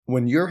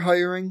When you're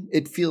hiring,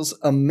 it feels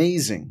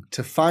amazing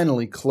to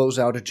finally close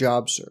out a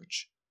job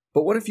search.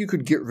 But what if you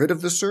could get rid of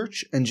the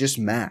search and just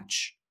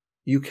match?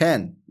 You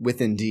can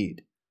with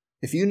Indeed.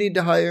 If you need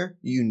to hire,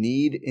 you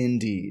need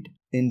Indeed.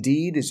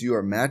 Indeed is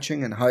your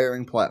matching and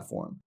hiring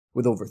platform.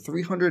 With over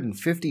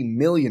 350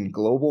 million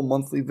global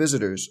monthly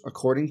visitors,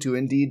 according to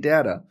Indeed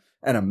data,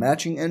 and a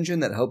matching engine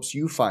that helps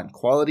you find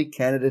quality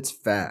candidates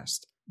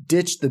fast.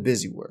 Ditch the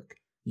busy work.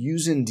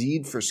 Use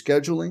Indeed for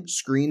scheduling,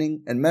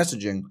 screening, and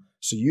messaging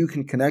so you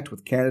can connect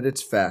with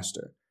candidates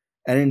faster.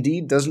 And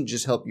Indeed doesn't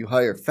just help you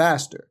hire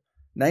faster.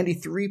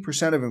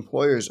 93% of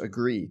employers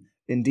agree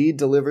Indeed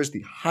delivers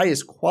the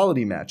highest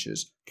quality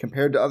matches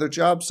compared to other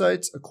job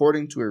sites,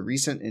 according to a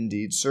recent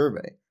Indeed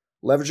survey.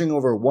 Leveraging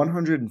over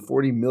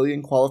 140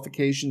 million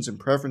qualifications and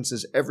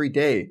preferences every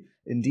day,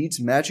 Indeed's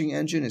matching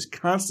engine is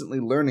constantly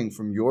learning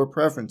from your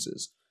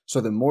preferences, so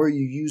the more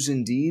you use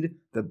Indeed,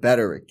 the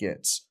better it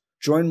gets.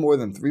 Join more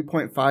than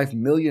 3.5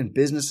 million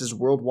businesses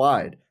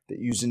worldwide that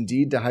use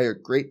Indeed to hire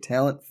great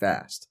talent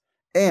fast.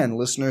 And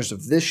listeners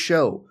of this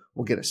show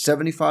will get a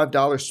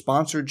 $75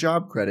 sponsored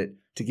job credit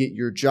to get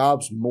your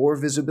jobs more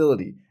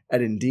visibility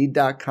at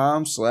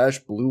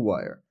Indeed.com/Blue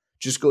Wire.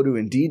 Just go to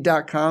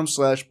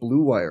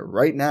Indeed.com/Blue Wire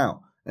right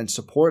now and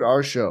support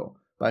our show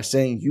by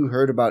saying you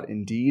heard about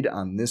Indeed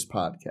on this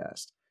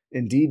podcast.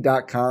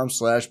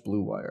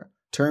 Indeed.com/Blue Wire.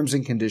 Terms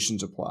and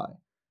conditions apply.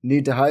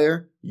 Need to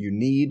hire? You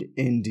need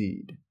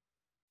Indeed.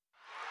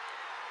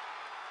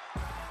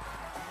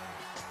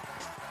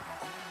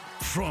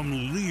 From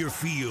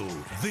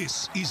Learfield,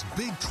 this is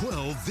Big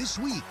 12 This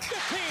Week.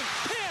 15,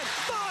 10,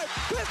 5,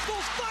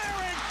 pistols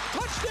firing,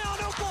 touchdown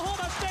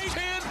Oklahoma State.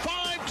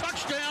 10-5,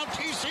 touchdown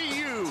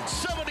TCU,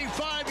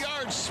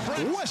 75-yard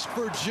sprint. West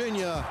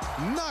Virginia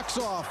knocks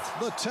off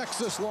the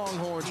Texas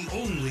Longhorns. The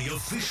only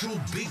official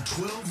Big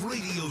 12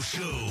 radio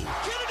show.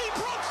 Kennedy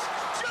Brooks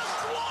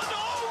just won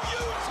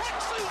OU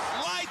Texas.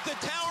 Light the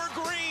tower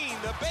green.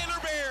 The Baylor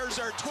Bears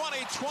are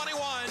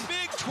 2021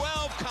 Big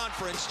 12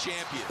 Conference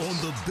champions. On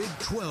the Big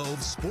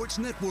 12 Sports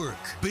Network.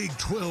 Big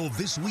 12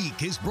 This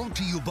Week is brought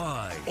to you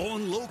by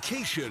On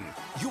Location,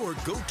 your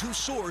go-to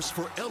source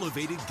for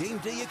elevated game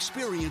day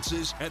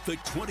experiences at the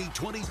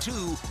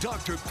 2022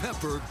 Dr.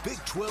 Pepper Big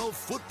 12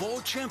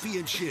 Football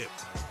Championship.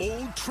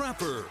 Old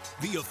Trapper,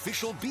 the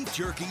official beef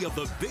jerky of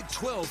the Big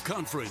 12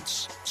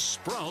 Conference.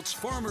 Sprouts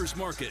Farmers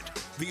Market,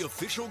 the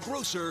official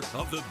grocer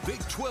of the Big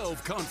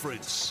 12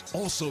 Conference.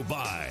 Also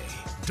by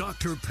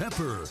Dr.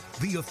 Pepper,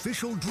 the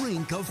official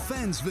drink of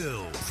Fansville.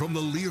 From the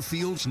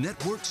Learfields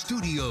Network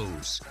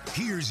Studios,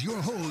 here's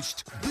your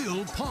host,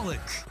 Bill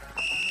Pollock.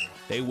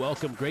 Hey,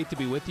 welcome. Great to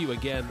be with you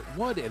again.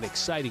 What an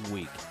exciting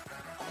week.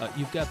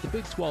 You've got the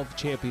Big 12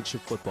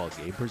 Championship football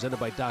game presented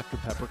by Dr.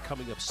 Pepper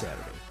coming up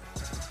Saturday.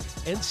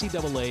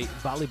 NCAA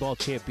volleyball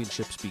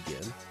championships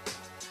begin.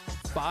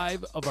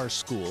 5 of our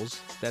schools,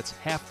 that's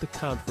half the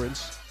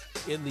conference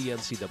in the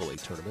NCAA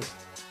tournament.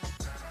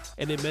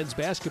 And in men's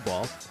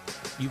basketball,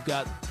 you've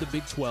got the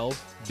Big 12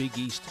 Big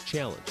East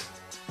Challenge.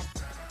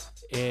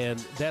 And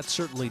that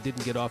certainly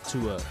didn't get off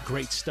to a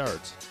great start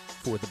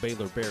for the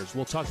Baylor Bears.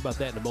 We'll talk about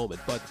that in a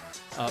moment. But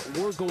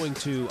we're going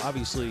to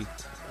obviously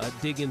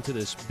dig into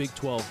this Big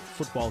 12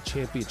 football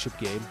championship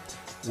game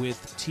with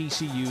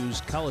TCU's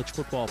college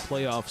football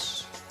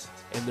playoffs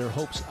and their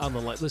hopes on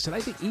the line. Listen,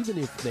 I think even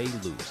if they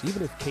lose,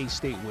 even if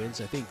K-State wins,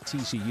 I think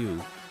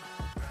TCU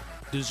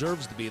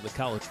deserves to be in the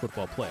college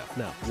football playoff.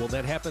 Now, will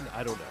that happen?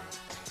 I don't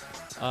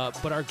know.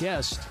 But our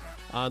guest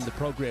on the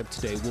program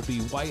today will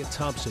be Wyatt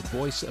Thompson,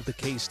 voice of the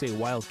K-State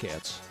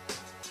Wildcats,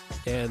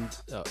 and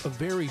a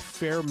very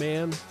fair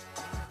man.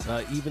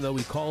 Even though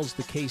he calls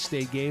the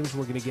K-State games,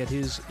 we're going to get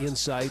his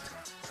insight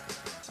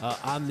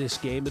on this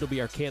game. It'll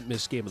be our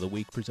can't-miss game of the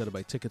week, presented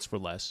by Tickets for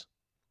Less.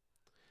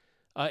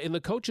 And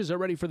the coaches are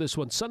ready for this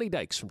one. Sonny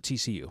Dykes from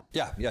TCU.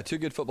 Yeah, 2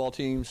 good football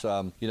teams.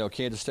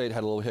 Kansas State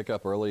had a little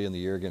hiccup early in the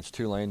year against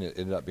Tulane. It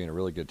ended up being a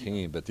really good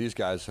team, but these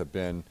guys have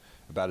been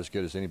about as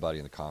good as anybody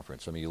in the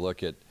conference. I mean, you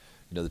look at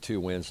the 2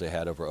 wins they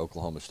had over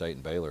Oklahoma State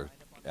and Baylor,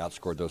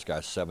 outscored those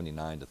guys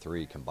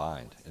 79-3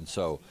 combined. And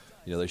so,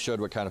 they showed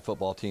what kind of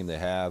football team they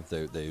have.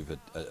 They've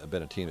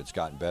been a team that's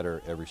gotten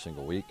better every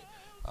single week.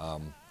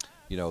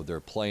 They're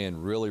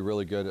playing really,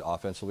 really good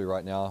offensively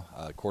right now.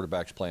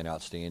 Quarterback's playing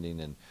outstanding,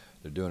 and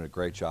they're doing a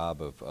great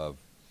job of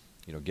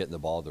getting the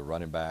ball to the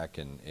running back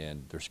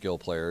and their skill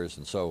players.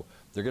 And so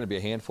they're going to be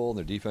a handful, and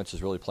their defense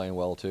is really playing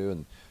well too.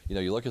 And,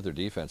 you look at their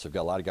defense, they've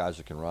got a lot of guys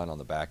that can run on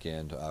the back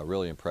end.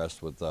 Really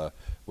impressed with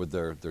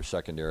their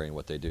secondary and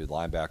what they do. The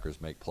linebackers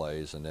make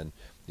plays. And then,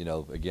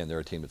 again, they're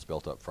a team that's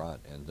built up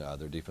front. And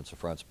their defensive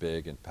front's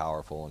big and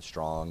powerful and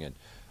strong, and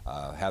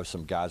have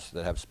some guys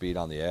that have speed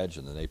on the edge,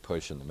 and then they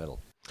push in the middle.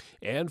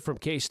 And from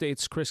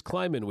K-State's Chris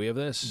Kleiman, we have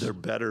this. They're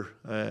better.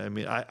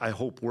 I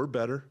hope we're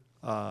better.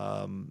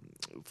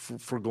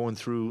 For going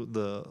through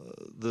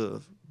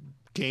the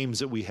games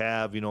that we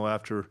have,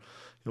 after,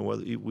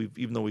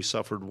 even though we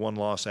suffered 1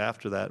 loss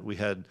after that, we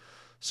had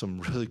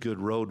some really good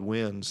road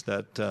wins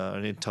that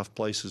in tough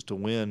places to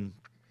win.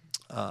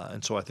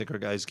 And so I think our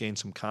guys gained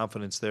some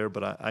confidence there,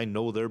 but I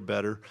know they're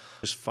better.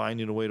 Just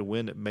finding a way to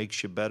win, it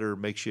makes you better,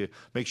 makes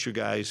your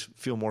guys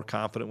feel more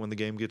confident when the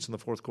game gets in the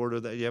fourth quarter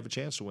that you have a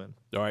chance to win.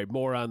 All right,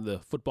 more on the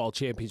football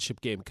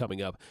championship game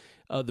coming up.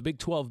 The Big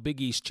 12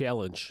 Big East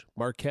Challenge,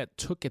 Marquette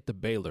took it to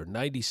Baylor,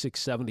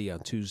 96-70 on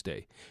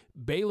Tuesday.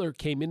 Baylor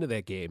came into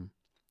that game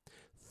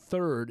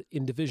third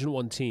in Division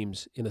I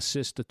teams in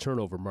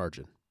assist-to-turnover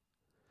margin.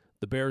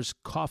 The Bears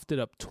coughed it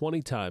up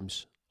 20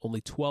 times,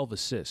 only 12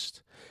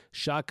 assists.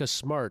 Shaka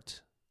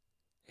Smart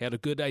had a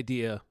good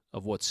idea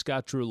of what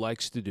Scott Drew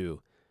likes to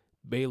do.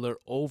 Baylor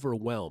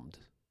overwhelmed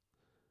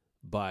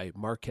by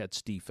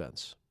Marquette's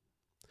defense.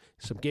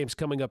 Some games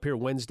coming up here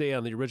Wednesday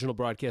on the original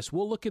broadcast.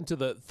 We'll look into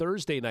the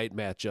Thursday night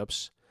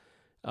matchups.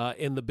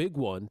 And the big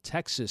one,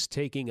 Texas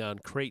taking on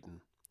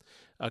Creighton.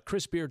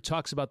 Chris Beard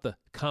talks about the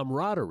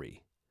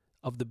camaraderie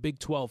of the Big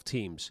 12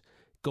 teams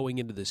going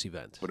into this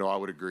event. But no, I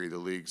would agree. The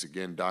league's,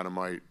 again,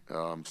 dynamite.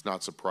 It's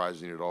not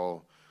surprising at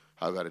all.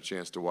 I've had a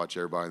chance to watch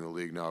everybody in the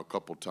league now a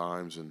couple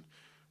times, and,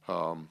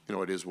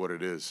 it is what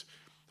it is.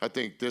 I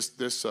think this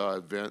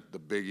event, the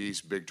Big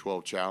East Big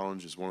 12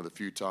 Challenge, is one of the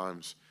few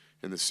times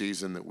in the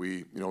season that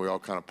we all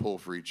kind of pull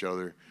for each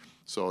other.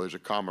 So there's a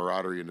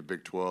camaraderie in the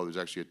Big 12. There's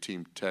actually a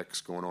team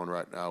text going on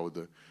right now with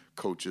the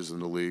coaches in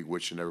the league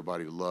wishing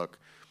everybody luck,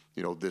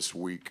 this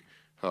week.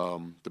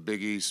 The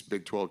Big East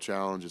Big 12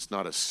 Challenge, it's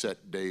not a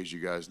set day, as you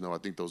guys know. I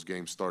think those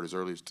games start as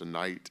early as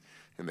tonight,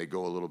 and they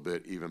go a little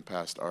bit even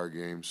past our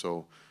game.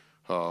 So,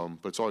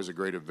 but it's always a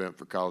great event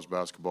for college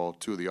basketball.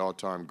 Two of the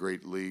all-time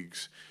great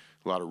leagues,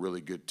 a lot of really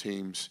good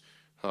teams.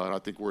 And I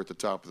think we're at the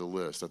top of the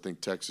list. I think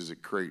Texas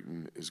at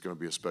Creighton is going to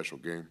be a special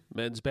game.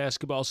 Men's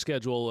basketball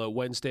schedule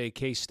Wednesday,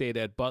 K-State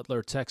at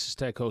Butler, Texas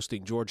Tech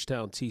hosting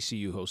Georgetown,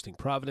 TCU hosting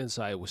Providence,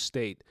 Iowa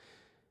State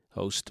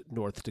host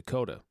North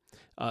Dakota.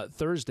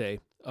 Thursday,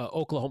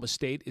 Oklahoma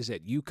State is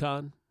at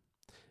UConn.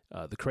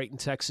 The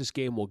Creighton-Texas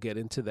game, we'll get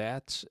into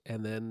that.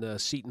 And then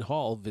Seton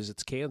Hall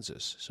visits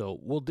Kansas. So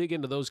we'll dig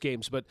into those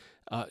games. But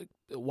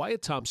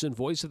Wyatt Thompson,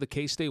 voice of the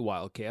K-State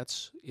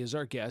Wildcats, is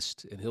our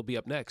guest, and he'll be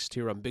up next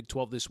here on Big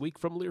 12 This Week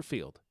from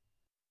Learfield.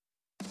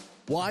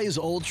 Why is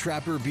Old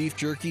Trapper Beef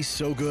Jerky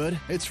so good?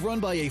 It's run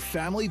by a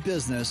family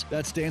business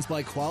that stands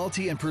by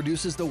quality and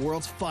produces the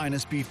world's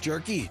finest beef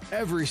jerky.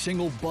 Every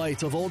single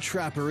bite of Old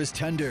Trapper is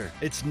tender.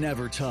 It's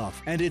never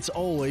tough, and it's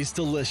always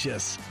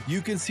delicious.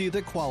 You can see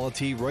the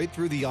quality right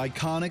through the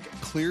iconic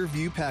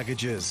Clearview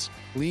packages.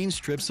 Lean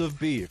strips of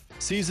beef,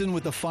 seasoned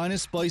with the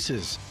finest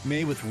spices,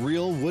 made with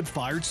real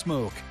wood-fired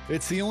smoke.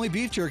 It's the only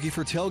beef jerky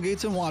for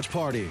tailgates and watch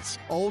parties.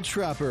 Old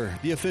Trapper,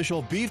 the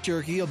official beef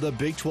jerky of the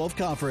Big 12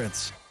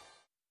 Conference.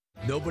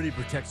 Nobody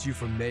protects you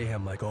from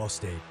mayhem like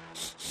Allstate.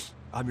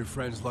 I'm your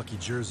friend's lucky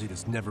jersey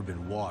that's never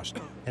been washed,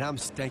 and I'm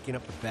stanking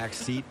up the back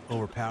seat,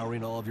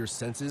 overpowering all of your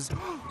senses,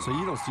 so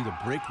you don't see the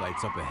brake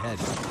lights up ahead.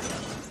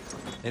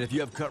 And if you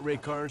have cut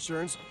rate car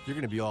insurance, you're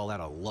going to be all out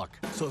of luck.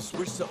 So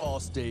switch to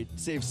Allstate,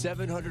 save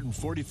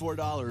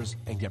 $744,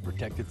 and get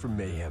protected from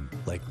mayhem,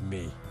 like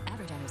me.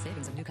 Average annual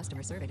savings of new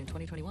customers surveyed in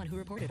 2021 who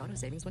reported auto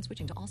savings when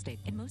switching to Allstate.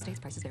 In most states,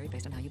 prices vary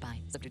based on how you buy.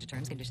 Subject to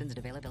terms, conditions, and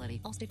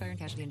availability. Allstate Fire and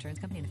Casualty Insurance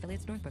Company and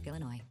affiliates, Northbrook,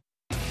 Illinois.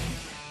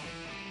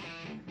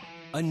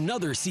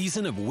 Another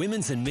season of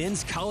women's and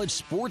men's college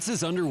sports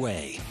is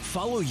underway.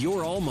 Follow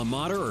your alma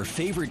mater or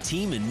favorite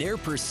team in their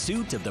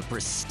pursuit of the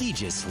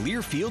prestigious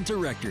Learfield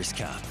Directors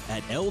Cup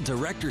at L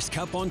Directors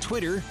Cup on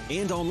Twitter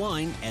and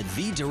online at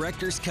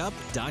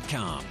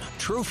thedirectorscup.com.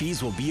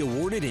 Trophies will be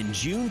awarded in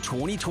June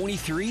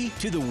 2023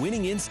 to the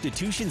winning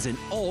institutions in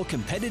all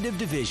competitive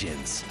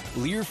divisions.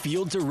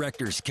 Learfield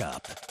Directors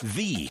Cup,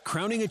 the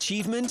crowning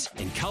achievement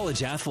in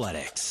college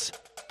athletics.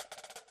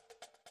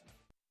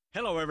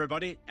 Hello,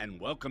 everybody,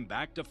 and welcome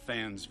back to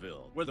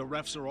Fansville, where the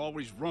refs are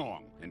always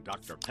wrong and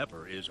Dr.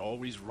 Pepper is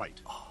always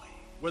right.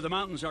 Where the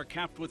mountains are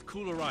capped with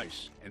cooler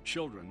ice and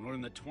children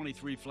learn the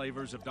 23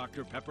 flavors of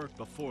Dr. Pepper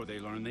before they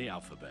learn the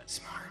alphabet.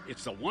 Smart.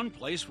 It's the one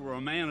place where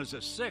a man is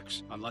a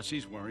 6 unless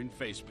he's wearing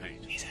face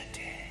paint. He's a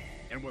 10.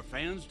 And where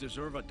fans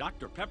deserve a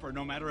Dr. Pepper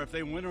no matter if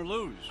they win or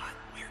lose. But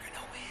we're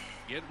gonna win.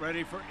 Get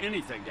ready for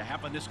anything to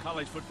happen this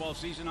college football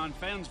season on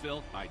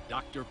Fansville by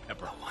Dr.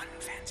 Pepper. The one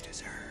fans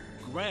deserve.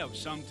 Grab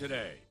some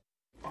today.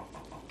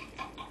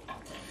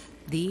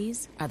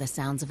 These are the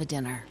sounds of a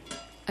dinner.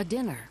 A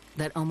dinner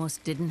that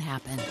almost didn't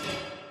happen.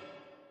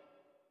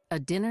 A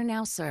dinner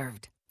now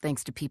served,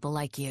 thanks to people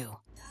like you.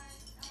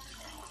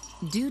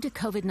 Due to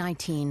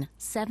COVID-19,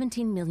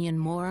 17 million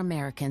more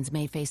Americans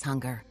may face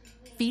hunger.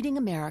 Feeding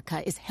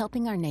America is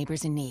helping our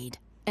neighbors in need.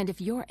 And if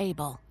you're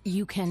able,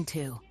 you can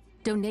too.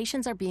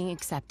 Donations are being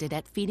accepted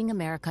at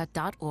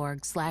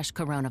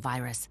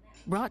feedingamerica.org/coronavirus.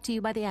 Brought to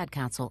you by the Ad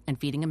Council and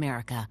Feeding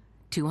America,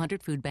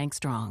 200 food banks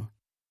strong.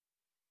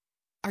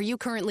 Are you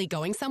currently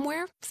going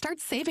somewhere? Start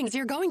saving as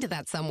you're going to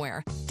that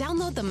somewhere.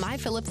 Download the My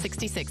Phillips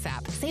 66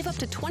 app. Save up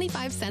to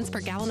 25 cents per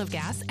gallon of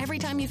gas every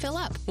time you fill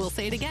up. We'll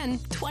say it again,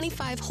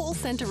 25 whole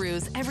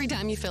centaroos every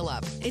time you fill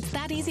up. It's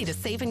that easy to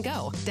save and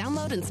go.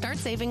 Download and start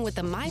saving with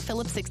the My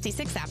Phillips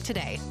 66 app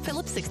today.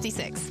 Phillips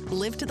 66.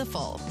 Live to the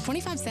full.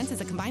 25 cents is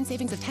a combined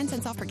savings of 10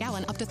 cents off per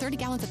gallon, up to 30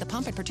 gallons at the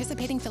pump at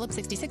participating Phillips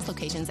 66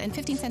 locations, and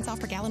 15 cents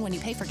off per gallon when you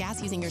pay for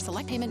gas using your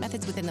select payment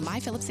methods within the My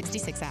Phillips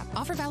 66 app.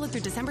 Offer valid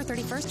through December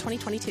 31st,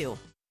 2022.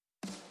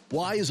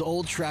 Why is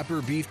Old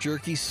Trapper Beef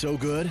Jerky so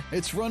good?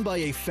 It's run by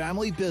a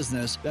family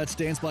business that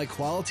stands by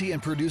quality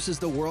and produces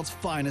the world's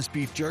finest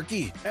beef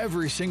jerky.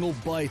 Every single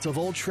bite of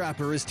Old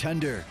Trapper is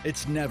tender,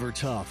 it's never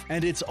tough,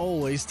 and it's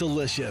always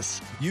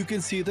delicious. You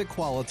can see the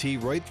quality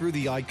right through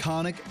the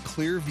iconic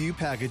Clearview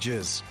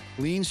packages.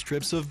 Lean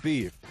strips of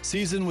beef,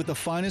 seasoned with the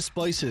finest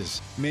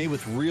spices, made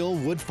with real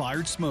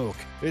wood-fired smoke.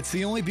 It's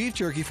the only beef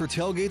jerky for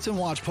tailgates and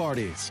watch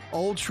parties.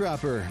 Old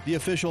Trapper, the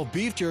official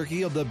beef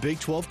jerky of the Big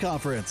 12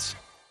 Conference.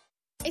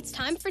 It's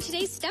time for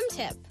today's STEM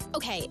tip.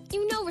 Okay,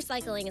 you know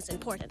recycling is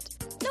important.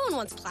 No one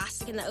wants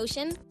plastic in the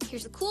ocean.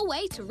 Here's a cool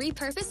way to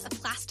repurpose a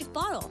plastic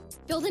bottle.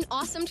 Build an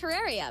awesome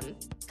terrarium.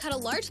 Cut a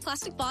large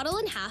plastic bottle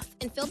in half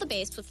and fill the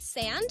base with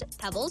sand,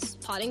 pebbles,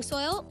 potting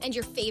soil, and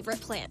your favorite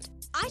plant.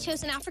 I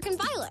chose an African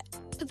violet.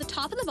 Put the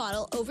top of the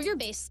bottle over your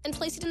base and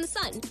place it in the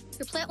sun.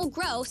 Your plant will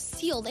grow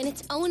sealed in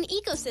its own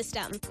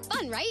ecosystem.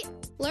 Fun, right?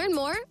 Learn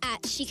more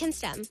at She Can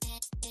STEM.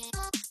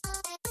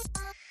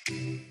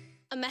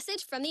 A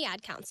message from the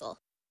Ad Council.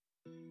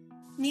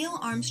 Neil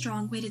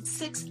Armstrong waited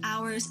 6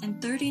 hours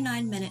and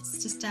 39 minutes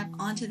to step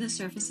onto the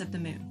surface of the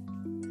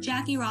moon.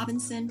 Jackie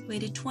Robinson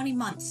waited 20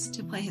 months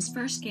to play his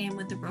first game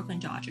with the Brooklyn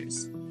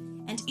Dodgers.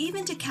 And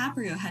even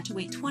DiCaprio had to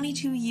wait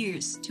 22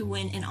 years to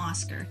win an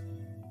Oscar.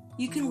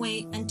 You can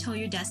wait until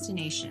your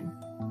destination.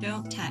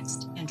 Don't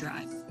text and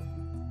drive.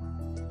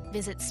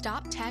 Visit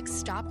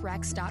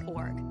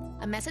StopTextStopWrecks.org.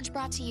 A message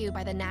brought to you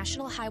by the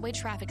National Highway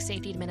Traffic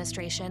Safety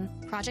Administration,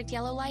 Project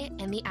Yellow Light,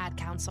 and the Ad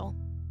Council.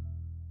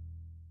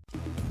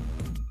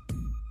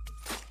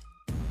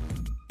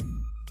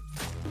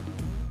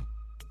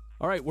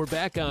 All right, we're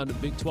back on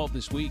Big 12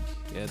 this week,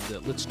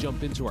 and let's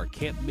jump into our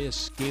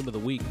can't-miss Game of the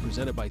Week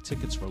presented by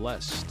Tickets for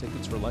Less.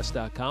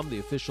 TicketsForLess.com, the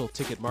official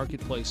ticket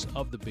marketplace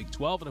of the Big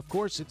 12. And, of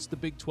course, it's the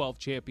Big 12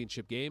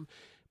 championship game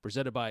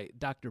presented by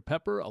Dr.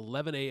 Pepper,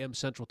 11 a.m.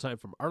 Central Time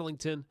from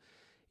Arlington.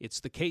 It's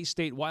the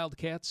K-State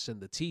Wildcats and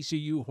the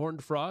TCU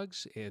Horned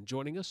Frogs. And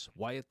joining us,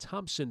 Wyatt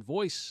Thompson,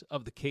 voice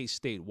of the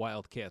K-State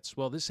Wildcats.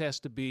 Well, this has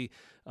to be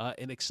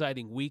an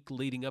exciting week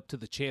leading up to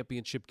the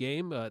championship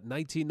game.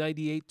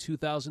 1998,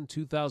 2000,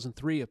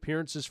 2003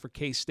 appearances for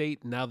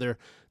K-State. Now they're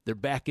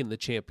back in the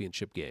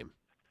championship game.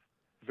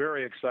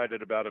 Very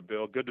excited about it,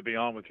 Bill. Good to be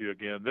on with you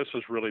again. This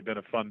has really been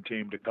a fun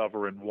team to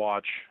cover and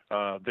watch.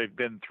 They've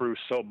been through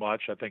so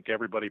much. I think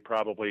everybody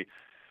probably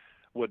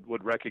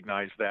would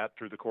recognize that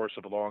through the course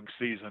of a long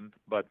season.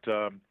 But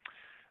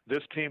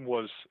this team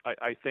was,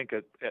 I think,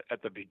 at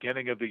the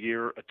beginning of the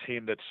year, a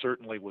team that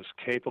certainly was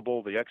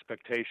capable. The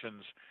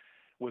expectations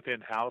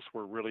within house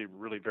were really,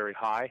 really very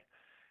high.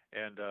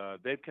 And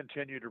they've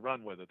continued to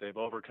run with it. They've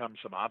overcome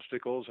some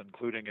obstacles,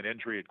 including an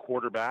injury at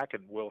quarterback,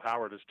 and Will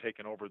Howard has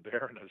taken over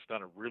there and has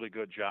done a really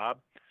good job.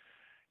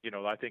 You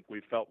know, I think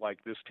we felt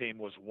like this team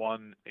was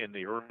one in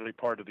the early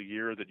part of the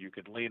year that you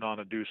could lean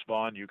on a Deuce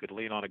Vaughn, you could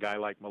lean on a guy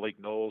like Malik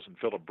Knowles and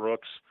Phillip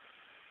Brooks.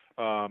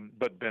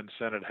 But Ben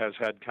Sinnott has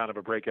had kind of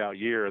a breakout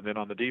year. And then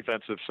on the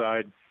defensive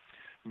side,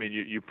 I mean,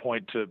 you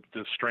point to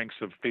the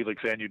strengths of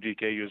Felix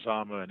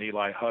Anudike-Uzomah and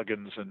Eli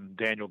Huggins and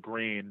Daniel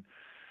Green,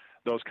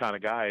 those kind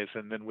of guys.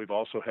 And then we've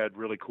also had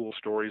really cool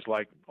stories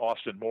like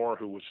Austin Moore,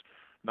 who was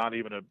not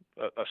even a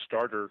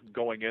starter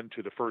going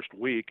into the first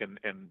week and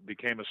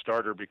became a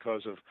starter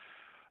because of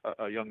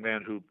a young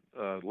man who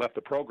left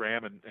the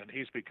program, and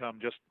he's become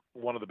just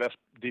one of the best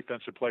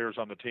defensive players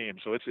on the team.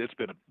 So it's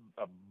been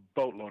a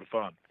boatload of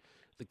fun.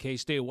 The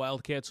K-State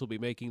Wildcats will be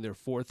making their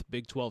fourth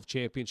Big 12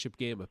 championship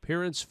game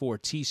appearance for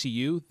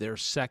TCU, their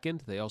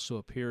second. They also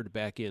appeared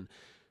back in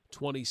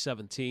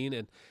 2017.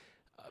 And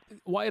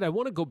Wyatt, I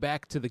want to go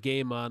back to the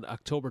game on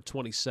October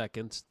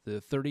 22nd, the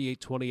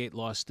 38-28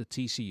 loss to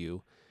TCU,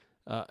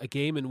 a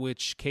game in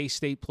which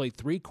K-State played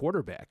three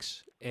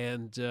quarterbacks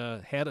and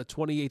had a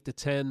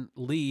 28-10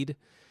 lead.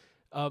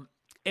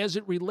 As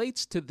it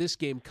relates to this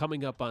game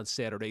coming up on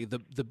Saturday,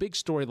 the big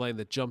storyline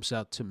that jumps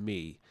out to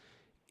me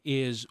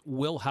is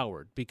Will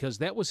Howard, because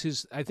that was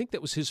his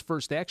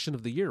first action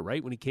of the year,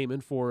 right, when he came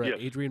in for Yes.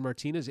 Adrian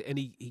Martinez, and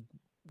he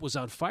was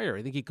on fire.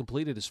 I think he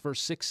completed his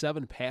first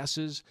 6-7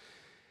 passes.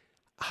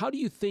 How do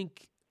you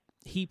think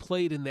he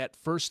played in that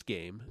first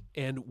game,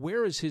 and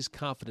where is his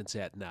confidence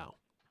at now?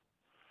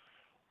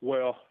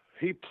 Well,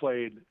 he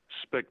played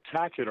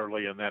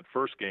spectacularly in that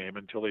first game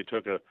until he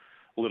took a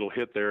little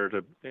hit there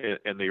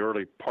in the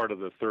early part of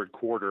the third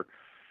quarter.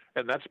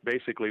 And that's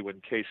basically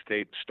when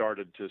K-State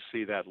started to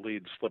see that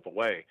lead slip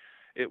away.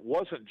 It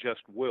wasn't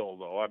just Will,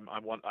 though.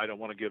 I don't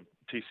want to give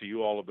TCU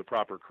all of the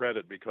proper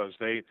credit because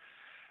they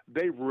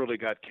they really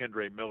got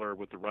Kendre Miller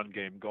with the run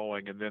game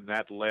going, and then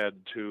that led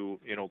to,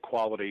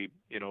 quality,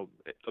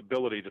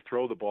 ability to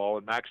throw the ball,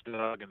 and Max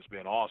Duggan's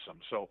been awesome.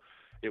 So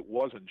it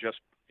wasn't just,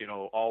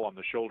 all on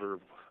the shoulder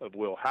of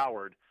Will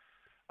Howard,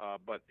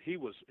 but he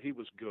was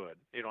good.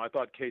 I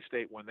thought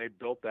K-State, when they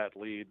built that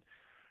lead,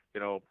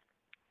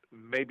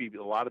 maybe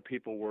a lot of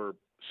people were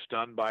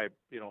stunned by,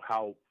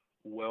 how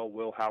well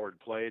Will Howard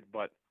played,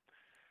 but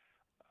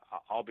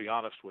I'll be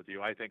honest with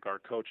you. I think our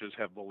coaches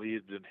have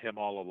believed in him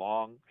all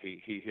along.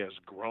 He has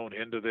grown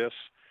into this.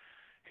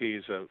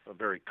 He's a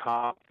very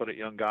confident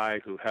young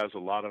guy who has a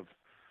lot of,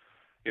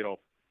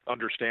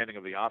 understanding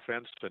of the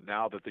offense. But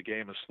now that the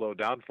game has slowed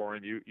down for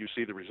him, you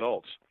see the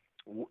results.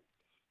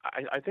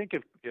 I think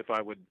if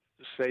I would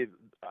say,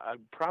 I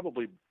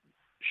probably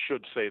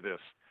should say this.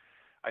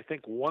 I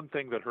think one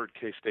thing that hurt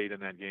K-State in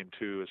that game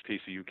too, as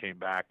TCU came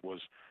back, was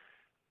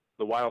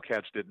the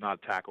Wildcats did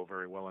not tackle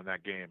very well in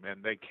that game,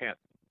 and they can't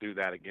do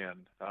that again.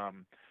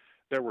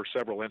 There were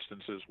several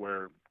instances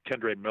where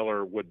Kendre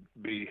Miller would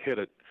be hit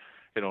at,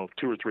 2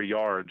 or 3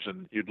 yards,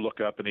 and you'd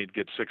look up and he'd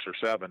get 6 or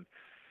 7.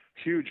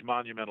 Huge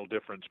monumental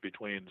difference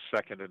between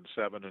 2nd and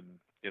 7 and,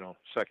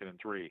 2nd and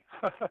 3.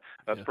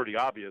 That's pretty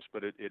obvious,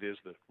 but it is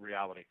the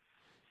reality.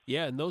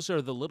 Yeah, and those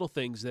are the little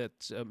things that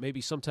maybe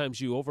sometimes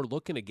you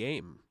overlook in a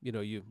game.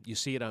 You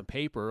see it on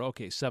paper,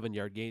 okay,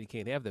 7-yard gain, you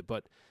can't have that.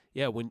 But,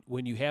 yeah,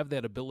 when you have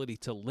that ability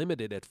to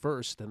limit it at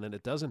first and then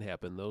it doesn't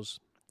happen, those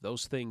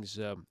things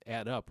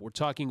add up. We're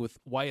talking with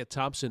Wyatt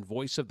Thompson,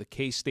 voice of the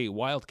K-State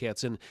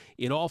Wildcats. And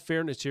in all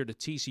fairness here to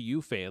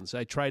TCU fans,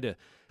 I try to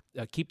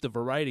keep the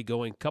variety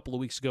going. A couple of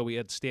weeks ago, we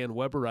had Stan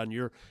Weber on,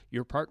 your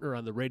partner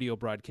on the radio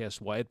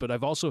broadcast, Wyatt. But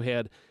I've also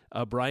had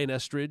Brian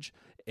Estridge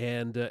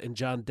and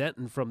John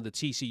Denton from the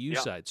TCU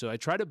side. So I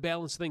try to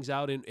balance things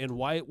out, and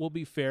Wyatt will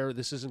be fair.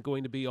 This isn't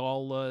going to be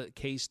all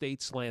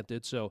K-State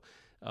slanted. So,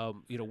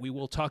 we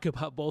will talk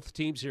about both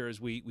teams here as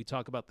we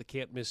talk about the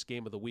can't-miss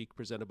game of the week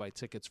presented by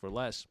Tickets for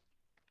Less.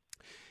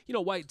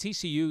 Wyatt,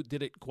 TCU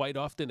did it quite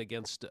often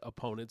against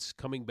opponents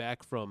coming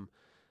back from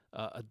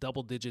a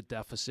double-digit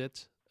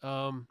deficit.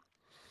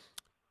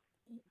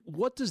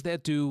 What does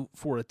that do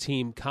for a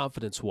team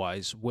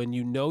confidence-wise when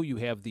you know you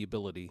have the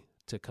ability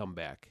to come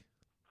back?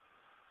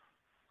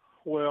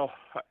 Well,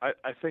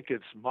 I think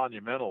it's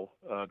monumental,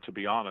 to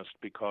be honest,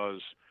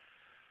 because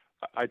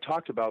I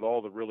talked about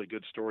all the really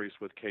good stories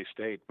with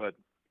K-State, but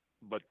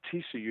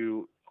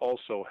TCU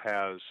also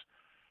has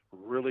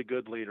really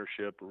good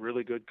leadership,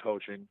 really good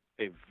coaching,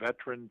 a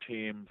veteran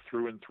team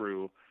through and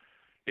through,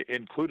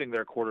 including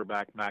their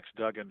quarterback, Max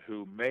Duggan,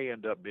 who may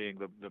end up being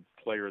the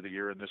player of the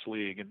year in this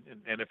league.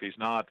 And if he's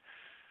not,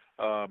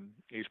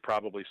 he's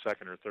probably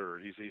second or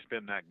third. He's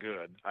been that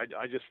good.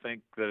 I just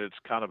think that it's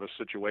kind of a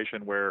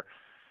situation where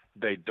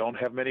they don't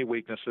have many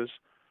weaknesses.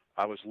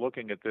 I was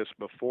looking at this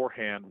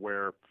beforehand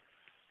where,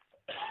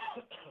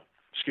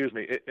 excuse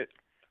me,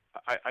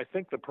 I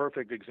think the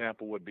perfect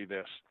example would be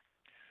this.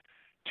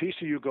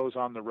 TCU goes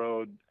on the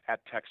road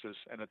at Texas,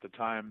 and at the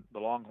time, the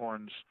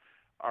Longhorns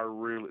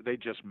they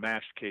just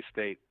mashed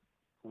K-State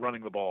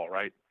running the ball,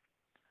 right?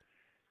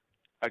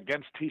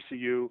 Against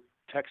TCU,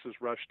 Texas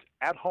rushed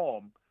at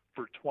home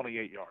for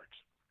 28 yards.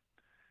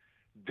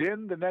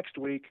 Then the next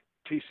week,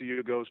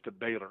 TCU goes to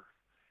Baylor.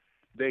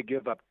 They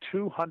give up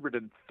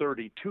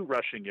 232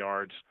 rushing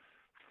yards,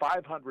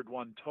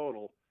 501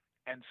 total,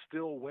 and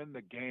still win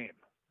the game.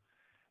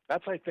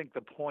 That's, I think,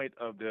 the point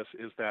of this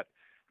is that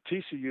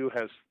TCU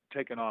has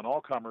taken on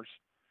all comers.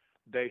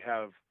 They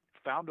have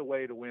found a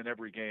way to win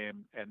every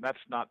game, and that's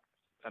not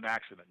an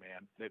accident,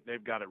 man.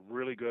 They've got a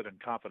really good and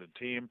confident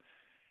team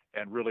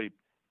and really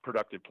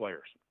productive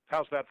players.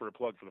 How's that for a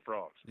plug for the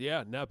Frogs?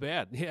 Yeah, not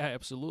bad. Yeah,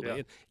 absolutely. Yeah.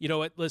 And you know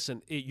what?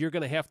 Listen, you're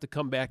going to have to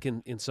come back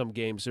in some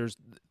games. There's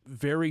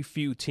very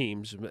few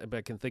teams.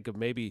 I can think of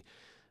maybe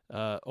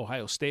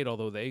Ohio State,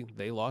 although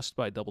they lost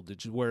by double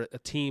digits, where a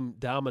team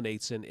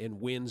dominates and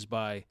wins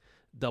by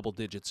double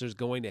digits. There's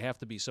going to have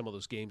to be some of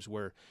those games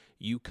where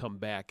you come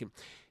back. And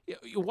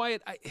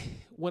Wyatt,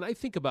 when I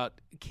think about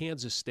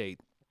Kansas State,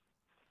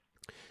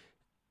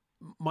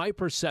 my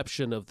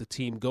perception of the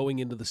team going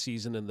into the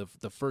season in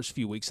the first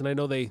few weeks, and I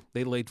know they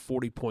laid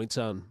 40 points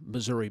on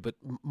Missouri, but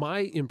my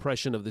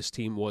impression of this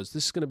team was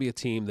this is going to be a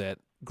team that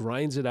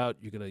grinds it out.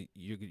 You're going to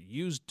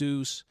use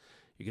deuce.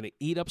 You're going to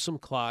eat up some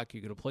clock.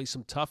 You're going to play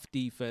some tough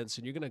defense,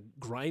 and you're going to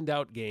grind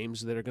out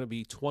games that are going to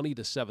be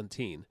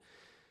 20-17.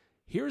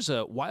 Here's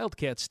a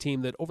Wildcats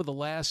team that over the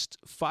last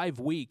 5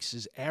 weeks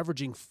is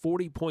averaging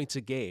 40 points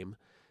a game.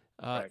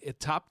 Right. It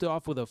topped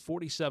off with a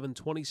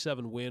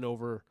 47-27 win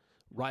over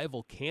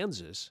rival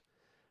Kansas.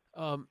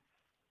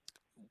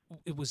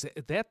 Was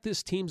that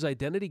this team's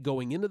identity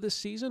going into this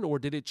season, or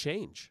did it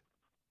change?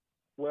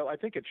 Well, I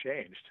think it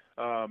changed.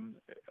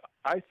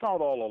 I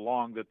thought all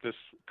along that this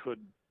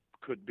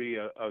could be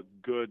a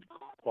good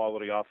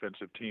quality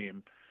offensive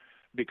team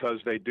because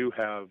they do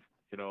have,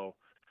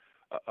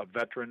 a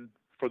veteran,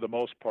 for the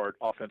most part,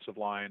 offensive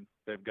line.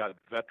 They've got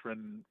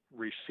veteran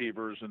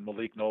receivers in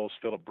Malik Knowles,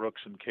 Phillip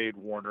Brooks, and Cade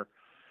Warner.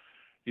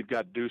 You've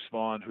got Deuce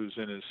Vaughn, who's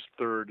in his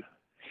third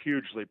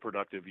hugely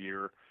productive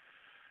year.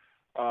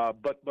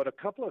 But a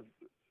couple of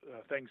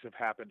things have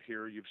happened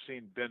here. You've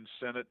seen Ben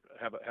Sinnott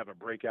have a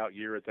breakout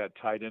year at that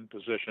tight end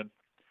position,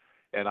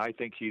 and I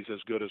think he's as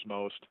good as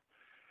most.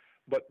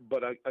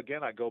 But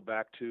again, I go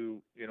back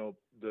to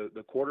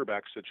the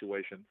quarterback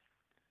situation.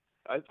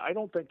 I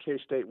don't think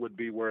K-State would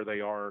be where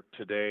they are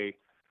today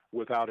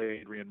without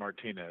Adrian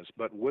Martinez.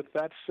 But with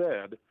that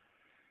said,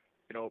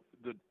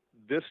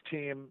 this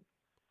team,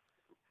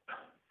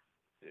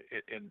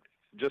 and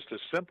just as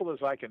simple as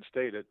I can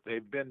state it,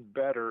 they've been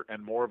better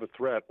and more of a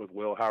threat with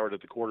Will Howard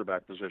at the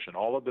quarterback position.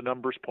 All of the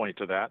numbers point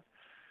to that.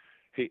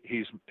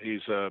 He's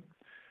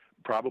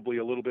probably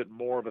a little bit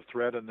more of a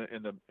threat in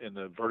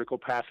the vertical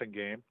passing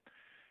game,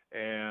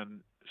 and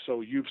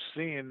so you've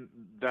seen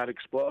that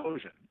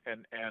explosion.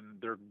 And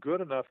they're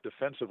good enough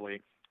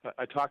defensively.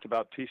 I talked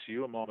about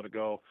TCU a moment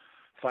ago,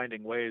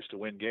 finding ways to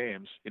win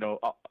games.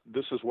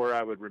 This is where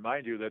I would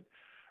remind you that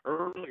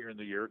earlier in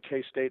the year,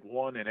 K-State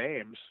won in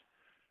Ames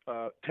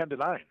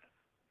 10-9.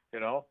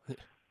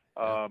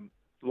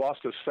 Lost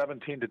a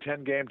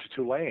 17-10 game to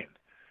Tulane.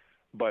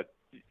 But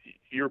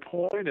your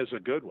point is a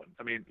good one.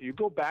 I mean, you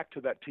go back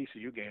to that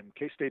TCU game,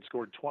 K-State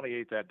scored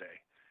 28 that day.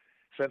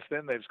 Since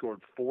then, they've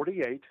scored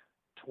 48,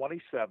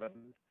 27,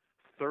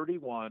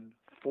 31,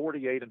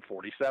 48, and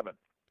 47.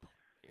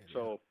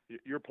 So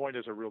your point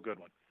is a real good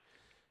one.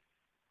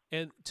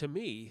 And to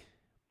me,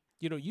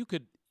 you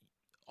could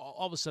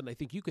all of a sudden, I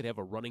think you could have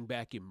a running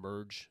back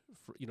emerge,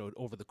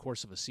 over the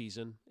course of a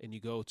season, and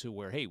you go to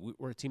where, hey,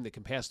 we're a team that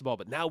can pass the ball,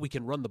 but now we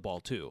can run the ball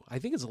too. I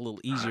think it's a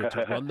little easier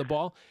to run the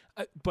ball,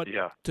 but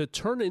to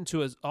turn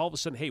into all of a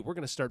sudden, hey, we're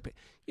going to start.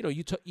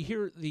 You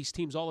hear these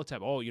teams all the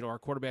time. Oh, our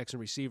quarterbacks and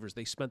receivers,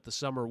 they spent the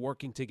summer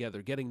working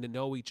together, getting to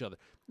know each other.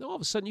 Now all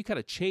of a sudden, you kind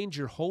of change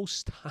your whole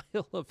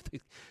style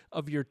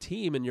of your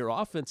team and your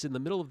offense in the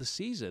middle of the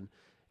season,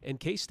 and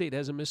K-State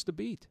hasn't missed a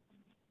beat.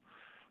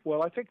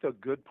 Well, I think the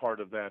good part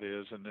of that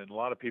is, and a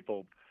lot of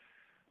people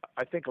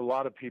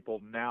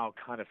now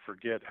kind of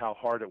forget how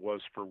hard it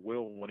was for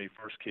Will when he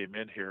first came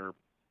in here,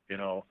 in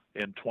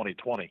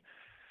 2020.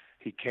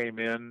 He came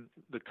in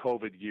the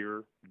COVID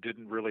year,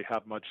 didn't really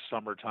have much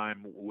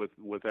summertime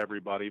with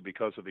everybody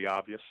because of the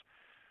obvious.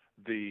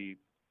 The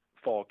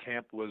fall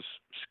camp was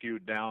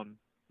skewed down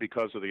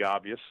because of the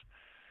obvious.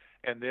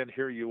 And then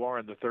here you are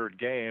in the third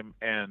game,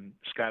 and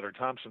Skylar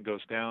Thompson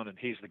goes down, and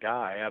he's the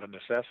guy out of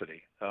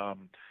necessity.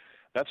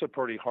 That's a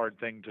pretty hard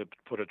thing to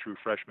put a true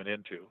freshman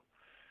into.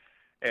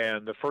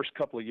 And the first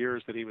couple of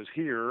years that he was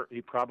here,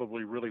 he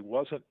probably really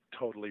wasn't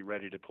totally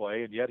ready to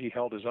play, and yet he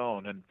held his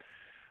own. And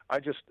I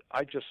just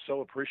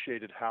so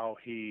appreciated how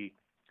he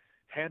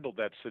handled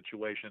that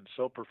situation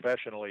so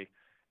professionally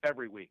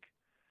every week.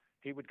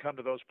 He would come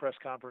to those press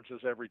conferences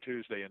every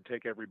Tuesday and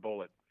take every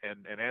bullet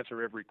and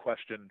answer every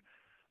question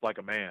like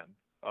a man.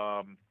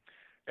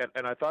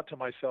 And I thought to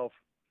myself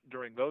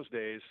during those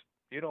days,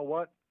 you know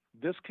what?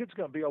 This kid's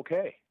going to be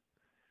okay.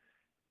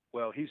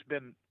 Well, he's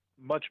been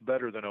much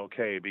better than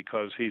okay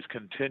because he's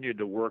continued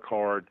to work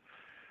hard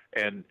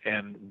and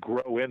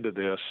grow into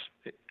this.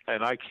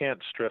 And I can't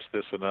stress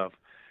this enough.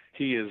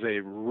 He is a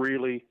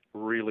really,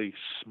 really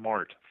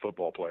smart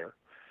football player.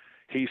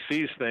 He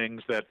sees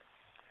things that,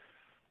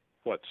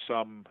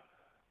 some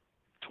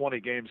 20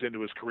 games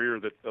into his career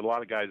that a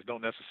lot of guys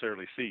don't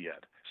necessarily see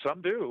yet.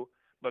 Some do,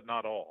 but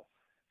not all.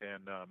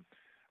 And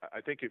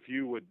I think if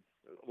you would,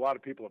 a lot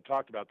of people have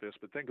talked about this,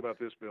 but think about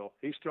this, Bill.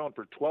 He's thrown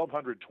for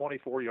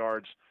 1,224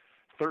 yards,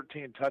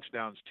 13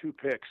 touchdowns, 2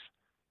 picks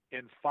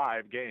in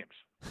 5 games.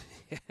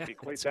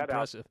 Equate that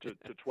impressive. Out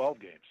to 12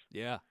 games.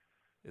 Yeah,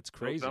 it's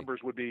crazy. Those numbers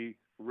would be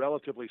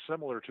relatively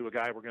similar to a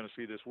guy we're going to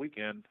see this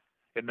weekend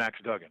in Max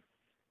Duggan.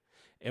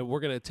 And we're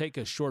going to take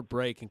a short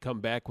break and come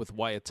back with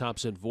Wyatt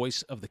Thompson,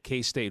 voice of the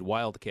K-State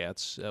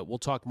Wildcats. We'll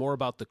talk more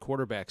about the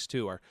quarterbacks,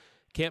 too. Our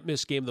Can't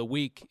Miss Game of the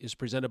Week is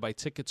presented by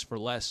Tickets for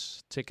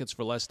Less,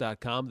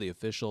 ticketsforless.com, the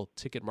official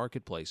ticket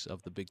marketplace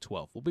of the Big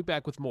 12. We'll be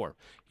back with more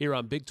here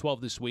on Big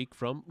 12 This Week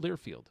from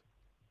Learfield.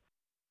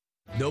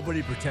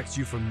 Nobody protects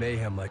you from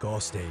mayhem like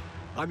Allstate.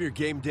 I'm your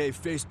game day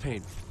face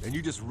paint, and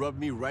you just rubbed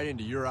me right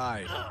into your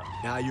eye.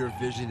 Now your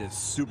vision is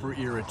super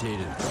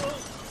irritated.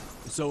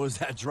 So is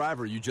that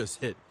driver you just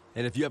hit.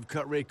 And if you have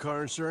cut-rate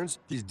car insurance,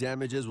 these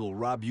damages will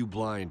rob you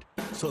blind.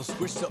 So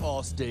switch to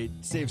Allstate,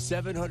 save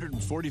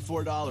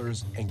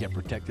 $744, and get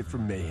protected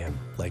from mayhem,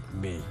 like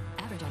me.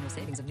 Average auto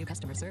savings of new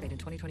customers surveyed in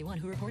 2021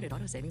 who reported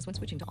auto savings when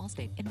switching to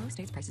Allstate. In most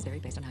states, prices vary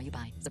based on how you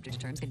buy. Subject to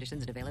terms,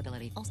 conditions, and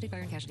availability. Allstate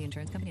Fire and Casualty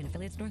Insurance Company and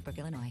affiliates, Northbrook,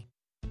 Illinois.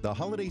 The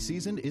holiday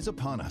season is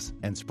upon us,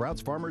 and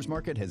Sprouts Farmers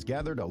Market has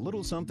gathered a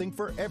little something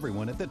for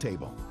everyone at the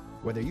table.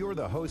 Whether you're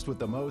the host with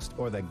the most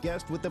or the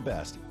guest with the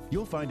best,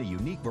 you'll find a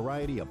unique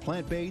variety of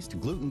plant-based,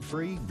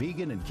 gluten-free,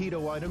 vegan, and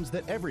keto items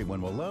that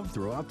everyone will love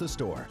throughout the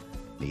store.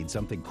 Need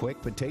something quick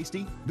but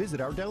tasty?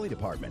 Visit our deli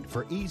department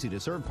for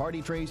easy-to-serve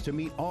party trays to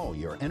meet all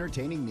your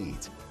entertaining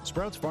needs.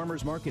 Sprouts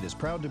Farmers Market is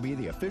proud to be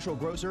the official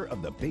grocer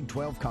of the Big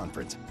 12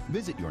 Conference.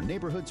 Visit your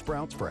neighborhood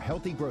Sprouts for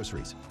healthy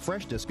groceries,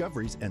 fresh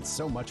discoveries, and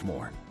so much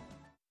more.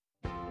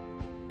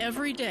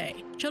 Every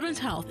day, Children's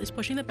Health is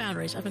pushing the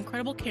boundaries of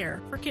incredible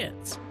care for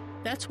kids.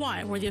 That's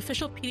why we're the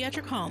official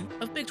pediatric home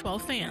of Big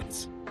 12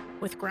 fans.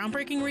 With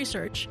groundbreaking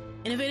research,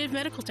 innovative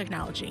medical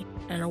technology,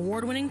 and an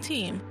award-winning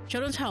team,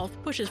 Children's Health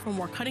pushes for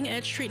more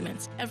cutting-edge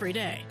treatments every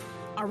day.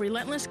 Our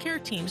relentless care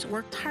teams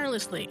work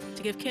tirelessly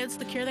to give kids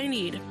the care they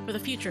need for the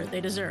future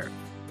they deserve.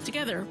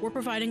 Together, we're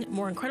providing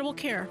more incredible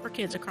care for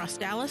kids across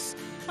Dallas,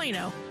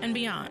 Plano, and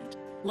beyond.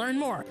 Learn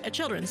more at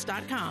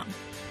childrens.com.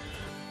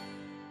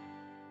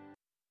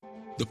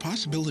 The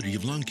possibility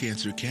of lung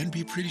cancer can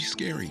be pretty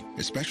scary,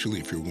 especially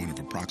if you're one of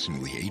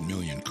approximately 8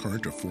 million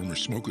current or former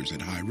smokers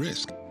at high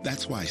risk.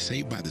 That's why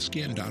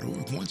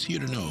SaveByTheScan.org wants you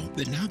to know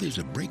that now there's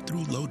a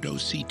breakthrough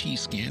low-dose CT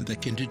scan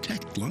that can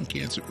detect lung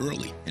cancer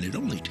early, and it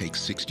only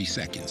takes 60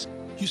 seconds.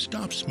 You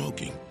stop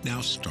smoking, now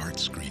start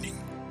screening.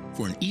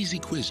 For an easy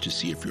quiz to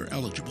see if you're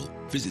eligible,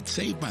 visit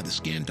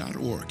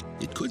SaveByTheScan.org.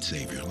 It could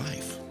save your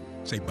life.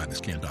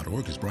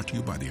 SaveByTheScan.org is brought to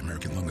you by the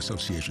American Lung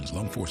Association's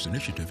Lung Force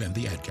Initiative and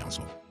the Ad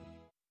Council.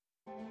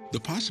 The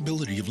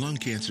possibility of lung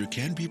cancer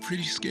can be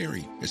pretty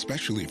scary,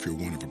 especially if you're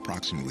one of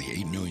approximately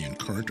 8 million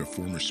current or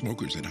former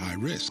smokers at high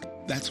risk.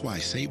 That's why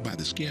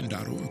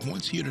SaveByTheScan.org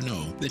wants you to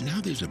know that now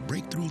there's a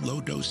breakthrough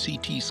low-dose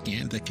CT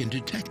scan that can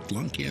detect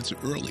lung cancer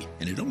early,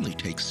 and it only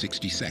takes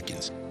 60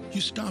 seconds. You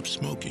stop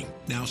smoking,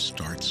 now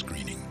start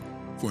screening.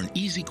 For an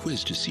easy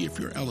quiz to see if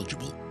you're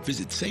eligible,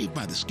 visit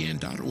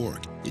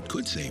SaveByTheScan.org. It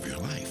could save your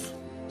life.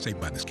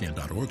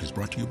 SaveByTheScan.org is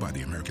brought to you by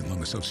the American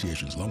Lung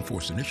Association's Lung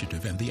Force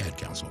Initiative and the Ad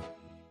Council.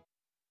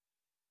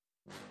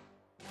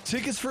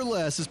 Tickets for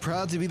Less is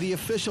proud to be the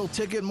official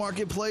ticket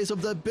marketplace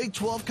of the Big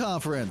 12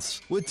 Conference.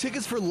 With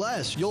Tickets for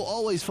Less, you'll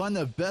always find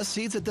the best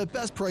seats at the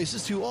best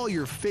prices to all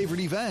your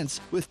favorite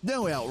events with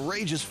no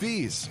outrageous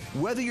fees.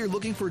 Whether you're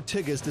looking for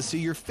tickets to see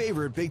your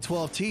favorite Big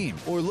 12 team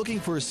or looking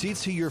for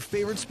seats to your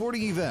favorite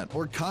sporting event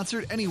or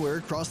concert anywhere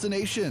across the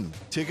nation,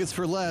 Tickets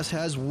for Less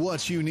has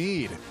what you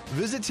need.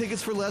 Visit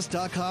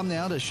ticketsforless.com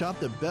now to shop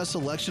the best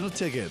selection of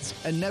tickets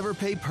and never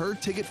pay per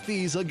ticket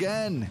fees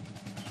again.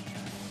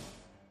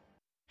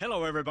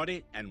 Hello,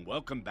 everybody, and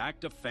welcome back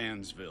to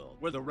Fansville,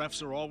 where the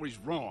refs are always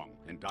wrong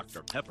and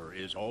Dr. Pepper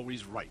is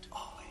always right.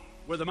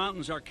 Where the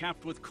mountains are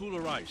capped with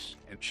cooler ice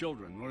and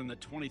children learn the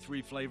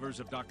 23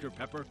 flavors of Dr.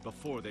 Pepper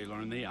before they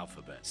learn the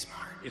alphabet.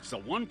 Smart. It's the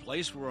one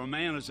place where a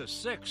man is a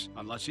 6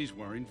 unless he's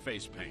wearing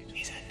face paint.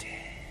 He's a 10.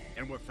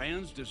 And where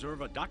fans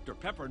deserve a Dr.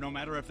 Pepper no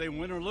matter if they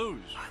win or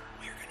lose. But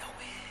we're gonna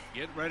win.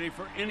 Get ready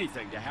for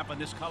anything to happen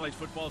this college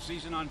football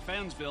season on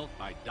Fansville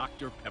by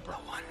Dr. Pepper. The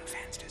one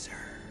fans deserve.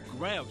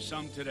 Grab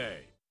some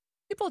today.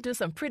 People do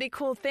some pretty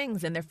cool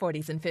things in their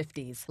 40s and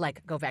 50s,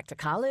 like go back to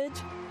college,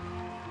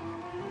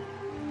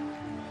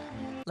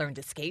 learn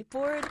to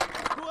skateboard.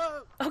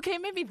 Whoa. Okay,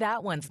 maybe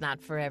that one's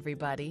not for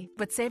everybody,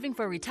 but saving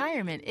for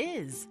retirement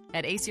is.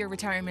 At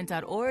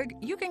aceyourretirement.org,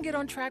 you can get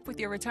on track with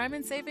your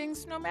retirement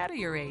savings no matter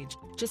your age.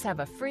 Just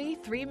have a free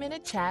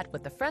 3-minute chat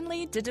with the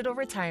friendly digital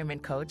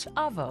retirement coach,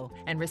 Avo,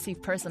 and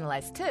receive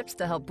personalized tips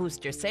to help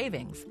boost your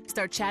savings.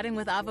 Start chatting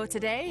with Avo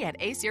today at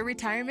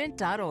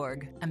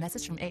aceyourretirement.org. A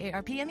message from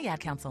AARP and the Ad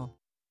Council.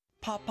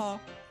 Papa,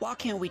 why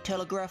can't we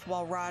telegraph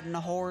while riding a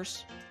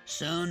horse?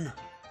 Son,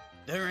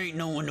 there ain't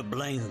no one to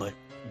blame but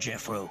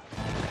Jeffro.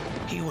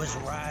 He was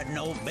riding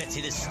old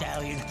Betsy the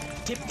Stallion,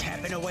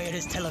 tip-tapping away at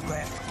his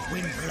telegraph,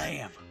 when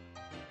blam,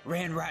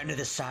 ran right into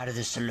the side of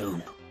the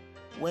saloon.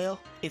 Well,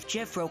 if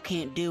Jeffro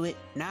can't do it,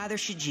 neither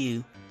should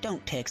you.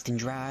 Don't text and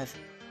drive.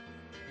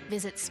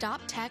 Visit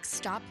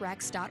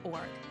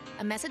StopTextStopWrecks.org.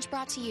 A message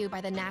brought to you by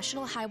the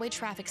National Highway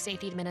Traffic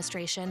Safety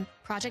Administration,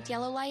 Project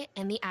Yellow Light,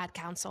 and the Ad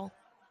Council.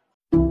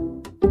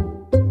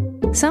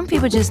 Some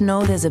people just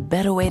know there's a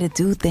better way to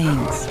do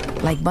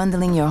things, like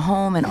bundling your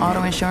home and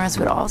auto insurance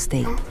with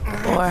Allstate,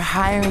 or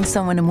hiring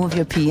someone to move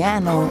your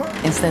piano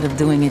instead of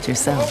doing it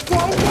yourself.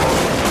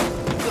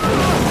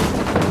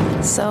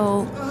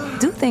 So,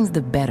 do things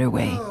the better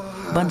way.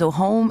 Bundle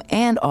home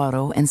and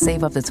auto and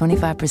save up to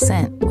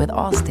 25% with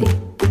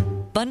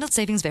Allstate. Bundled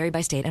savings vary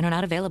by state and are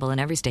not available in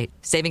every state.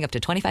 Saving up to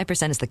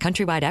 25% is the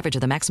countrywide average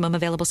of the maximum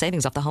available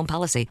savings off the home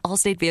policy.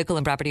 Allstate Vehicle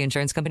and Property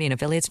Insurance Company and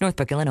affiliates,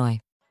 Northbrook, Illinois.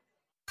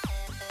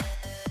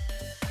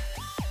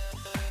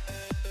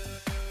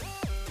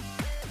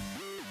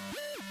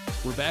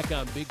 We're back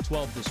on Big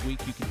 12 this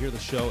week. You can hear the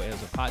show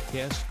as a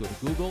podcast. Go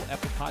to Google,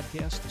 Apple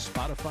Podcasts,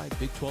 Spotify,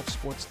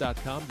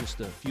 Big12Sports.com. Just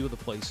a few of the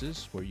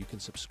places where you can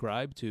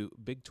subscribe to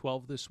Big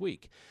 12 this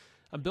week.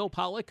 I'm Bill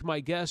Pollack, my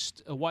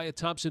guest, Wyatt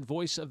Thompson,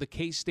 voice of the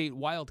K-State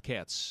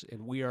Wildcats.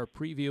 And we are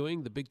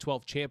previewing the Big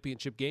 12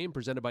 championship game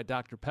presented by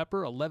Dr.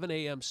 Pepper, 11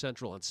 a.m.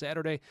 Central on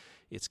Saturday.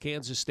 It's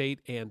Kansas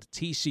State and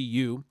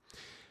TCU.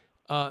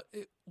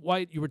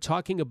 Wyatt, you were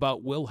talking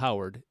about Will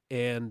Howard,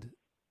 and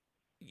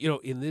you know,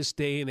 in this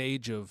day and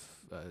age of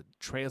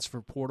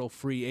transfer portal,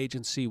 free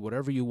agency,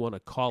 whatever you want to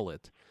call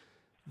it,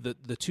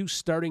 the two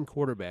starting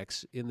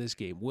quarterbacks in this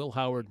game, Will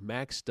Howard,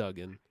 Max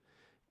Duggan,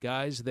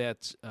 guys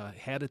that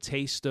had a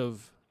taste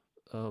of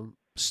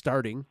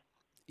starting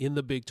in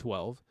the Big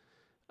 12,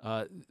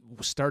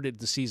 started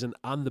the season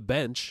on the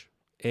bench,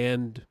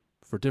 and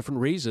for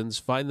different reasons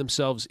find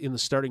themselves in the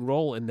starting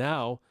role, and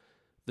now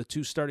the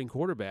two starting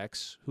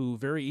quarterbacks who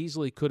very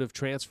easily could have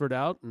transferred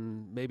out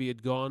and maybe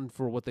had gone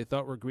for what they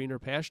thought were greener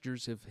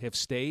pastures have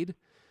stayed.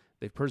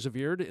 They've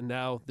persevered, and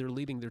now they're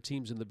leading their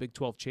teams in the Big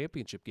 12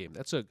 championship game.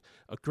 That's a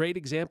great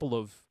example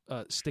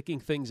of sticking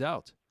things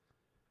out.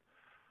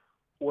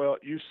 Well,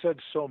 you said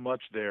so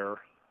much there.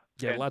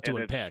 Yeah, a lot to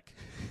unpack.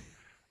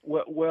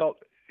 Well,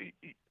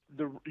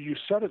 you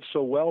said it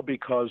so well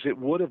because it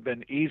would have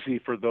been easy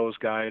for those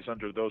guys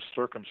under those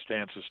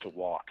circumstances to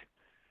walk,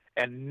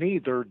 and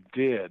neither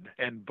did.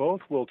 And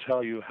both will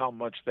tell you how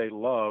much they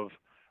love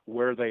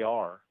where they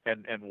are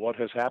and what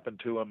has happened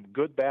to them,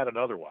 good, bad, and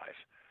otherwise.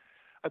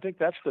 I think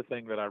that's the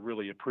thing that I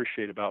really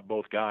appreciate about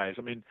both guys.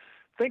 I mean,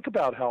 think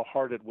about how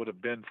hard it would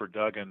have been for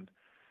Duggan,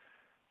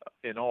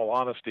 in all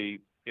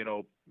honesty,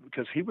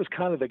 because he was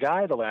kind of the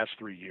guy the last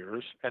 3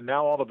 years, and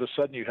now all of a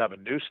sudden you have a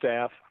new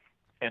staff,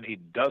 and he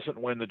doesn't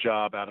win the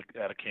job out of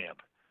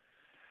camp.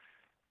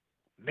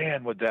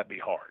 Man, would that be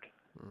hard.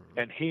 Mm-hmm.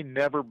 And he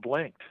never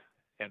blinked,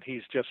 and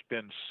he's just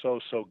been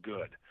so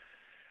good.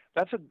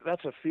 That's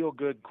a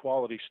feel-good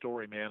quality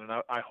story, man, and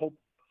I hope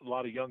a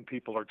lot of young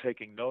people are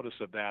taking notice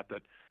of that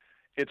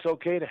it's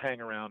okay to hang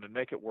around and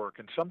make it work.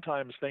 And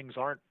sometimes things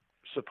aren't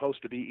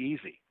supposed to be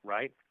easy,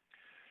 right?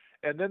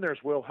 And then there's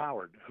Will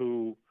Howard,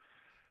 who,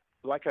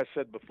 like I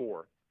said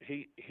before,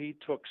 he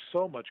took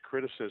so much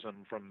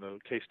criticism from the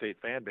K-State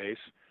fan base,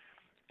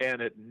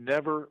 and it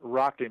never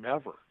rocked him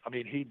ever. I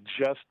mean, he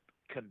just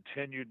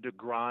continued to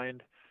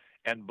grind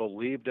and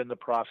believed in the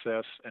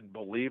process and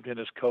believed in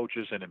his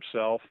coaches and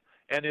himself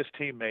and his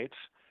teammates.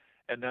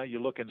 And now you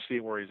look and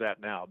see where he's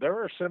at now. There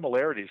are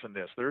similarities in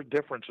this. There are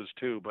differences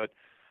too, but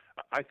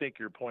I think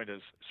your point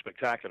is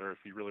spectacular if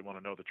you really want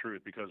to know the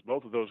truth, because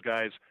both of those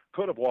guys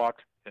could have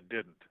walked and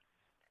didn't.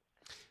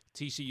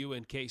 TCU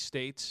and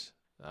K-State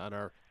on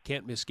our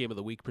can't-miss game of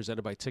the week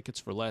presented by Tickets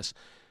for Less.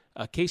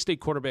 K-State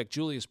quarterback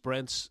Julius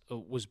Brents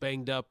was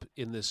banged up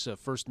in this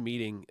first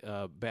meeting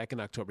back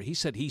in October. He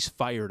said he's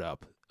fired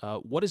up.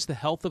 What is the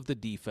health of the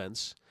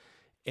defense?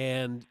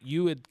 And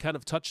you had kind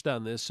of touched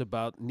on this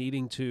about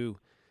needing to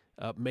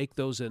make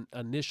those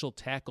initial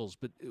tackles,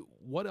 but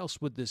what else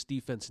would this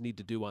defense need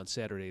to do on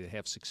Saturday to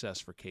have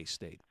success for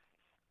K-State?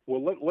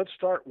 Well, let's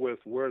start with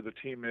where the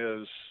team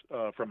is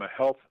from a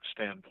health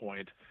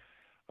standpoint,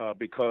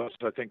 because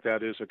I think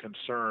that is a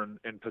concern,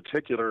 in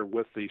particular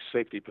with the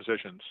safety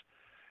positions.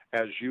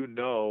 As you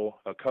know,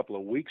 a couple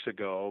of weeks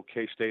ago,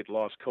 K-State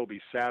lost Kobe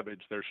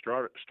Savage, their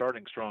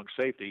starting strong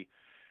safety,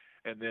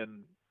 and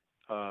then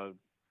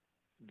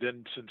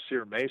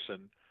Sincere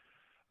Mason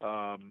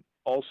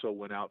also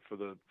went out for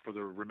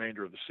the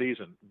remainder of the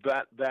season.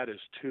 That is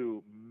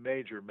two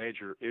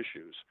major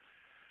issues.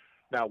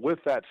 Now, with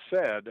that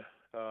said,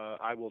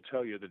 I will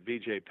tell you that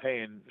VJ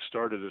Payne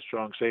started as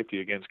strong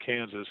safety against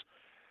Kansas,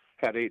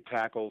 had 8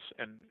 tackles,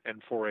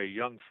 and for a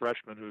young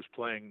freshman who's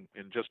playing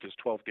in just his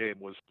 12th game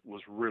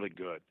was really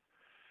good.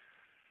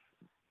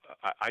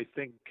 I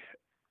think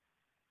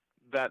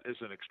that is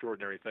an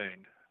extraordinary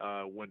thing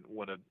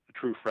when a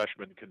true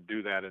freshman can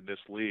do that in this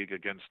league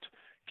against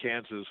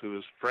Kansas, who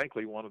is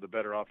frankly one of the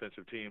better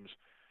offensive teams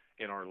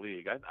in our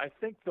league. I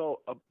think,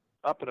 though,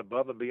 up and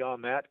above and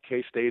beyond that,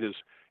 K-State is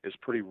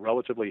pretty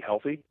relatively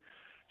healthy.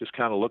 Just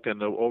kind of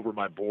looking over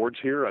my boards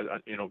here,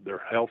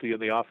 they're healthy in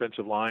the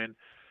offensive line.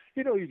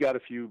 You got a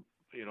few,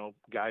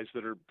 guys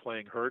that are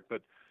playing hurt,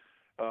 but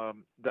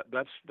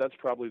that's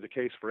probably the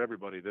case for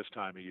everybody this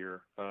time of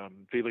year.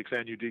 Felix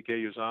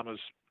Anudike-Uzomah's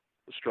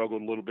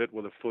struggled a little bit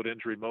with a foot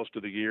injury most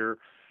of the year.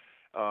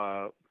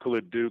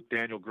 Khalid Duke,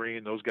 Daniel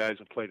Green, those guys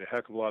have played a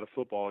heck of a lot of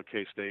football at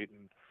K-State,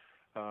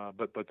 and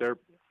but they're,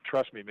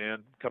 trust me,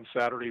 man, come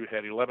Saturday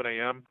at 11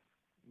 a.m.,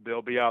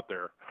 they'll be out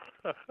there,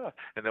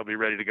 and they'll be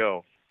ready to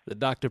go. The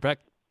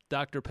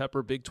Dr.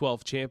 Pepper Big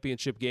 12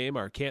 Championship game,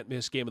 our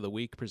can't-miss game of the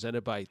week,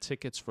 presented by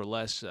Tickets for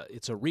Less.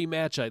 It's a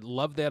rematch. I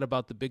love that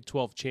about the Big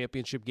 12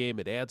 Championship game.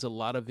 It adds a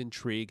lot of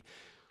intrigue.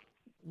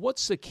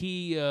 What's the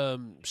key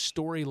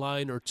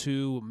storyline or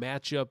two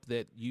matchup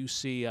that you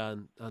see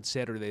on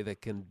Saturday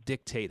that can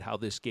dictate how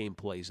this game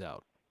plays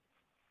out?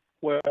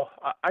 Well,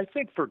 I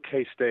think for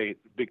K-State,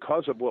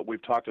 because of what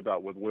we've talked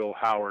about with Will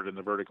Howard in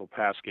the vertical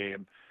pass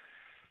game,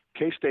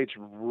 K-State's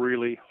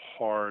really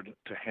hard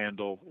to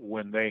handle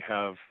when they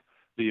have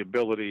the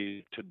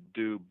ability to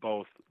do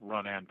both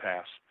run and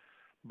pass.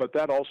 But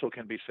that also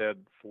can be said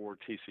for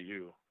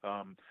TCU.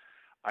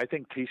 I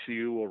think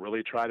TCU will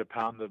really try to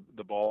pound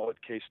the ball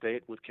at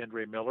K-State with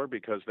Kendre Miller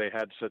because they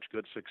had such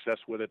good success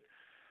with it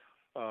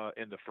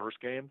in the first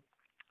game.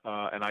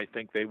 And I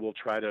think they will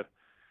try to,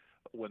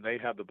 when they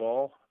have the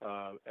ball,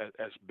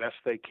 as best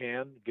they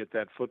can, get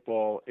that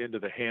football into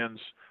the hands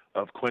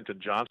of Quentin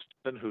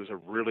Johnston, who's a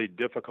really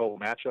difficult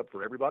matchup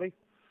for everybody.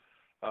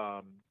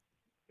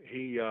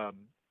 He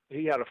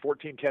had a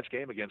 14-catch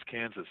game against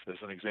Kansas, as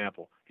an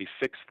example. He's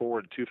 6'4"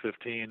 and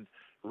 215,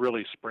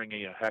 really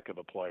springy, a heck of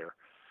a player.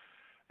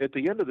 At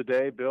the end of the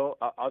day, Bill,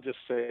 I'll just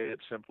say it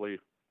simply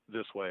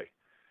this way.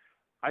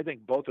 I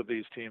think both of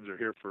these teams are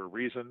here for a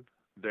reason.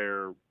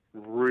 They're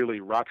really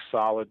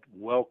rock-solid,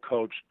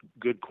 well-coached,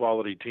 good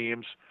quality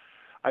teams.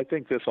 I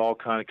think this all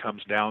kind of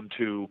comes down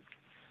to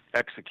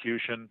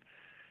execution,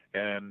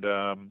 and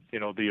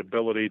the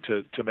ability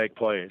to make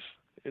plays.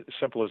 It's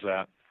simple as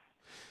that.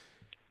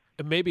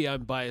 Maybe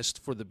I'm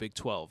biased for the Big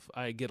 12.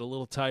 I get a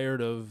little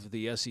tired of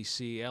the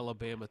SEC,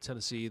 Alabama,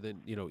 Tennessee,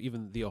 then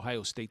even the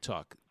Ohio State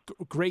talk.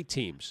 Great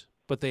teams,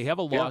 but they have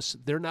a loss.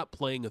 They're not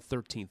playing a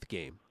 13th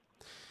game.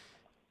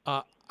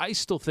 I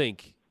still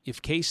think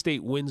if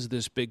K-State wins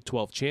this Big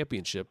 12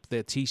 championship,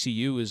 that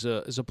TCU is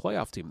a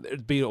playoff team.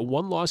 It'd be a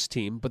one-loss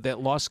team, but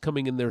that loss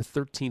coming in their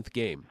 13th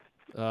game.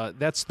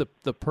 That's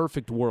the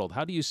perfect world.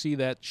 How do you see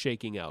that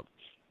shaking out?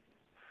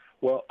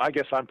 Well, I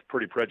guess I'm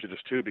pretty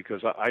prejudiced too,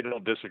 because I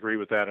don't disagree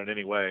with that in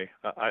any way.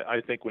 I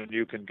think when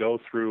you can go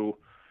through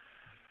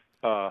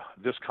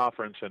this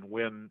conference and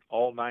win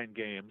all 9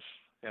 games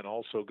and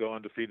also go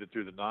undefeated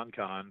through the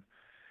non-con,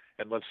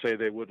 and let's say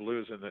they would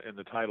lose in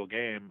the title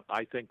game,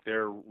 I think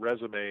their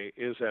resume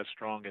is as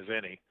strong as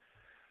any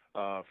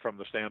from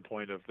the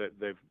standpoint of that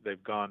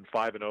they've gone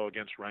 5-0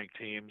 against ranked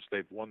teams.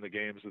 They've won the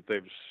games that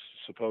they've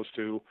supposed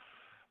to,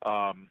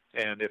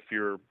 and if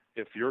you're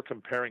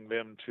comparing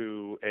them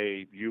to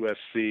a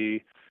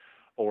USC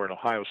or an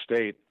Ohio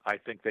State, I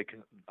think they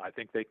can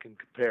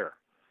compare.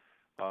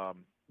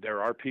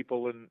 There are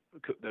people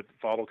that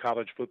follow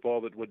college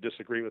football that would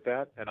disagree with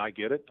that, and I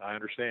get it. I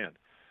understand.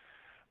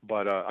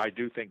 But I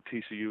do think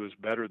TCU is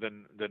better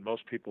than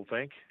most people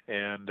think,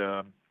 and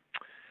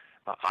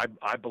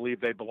I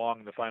believe they belong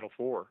in the Final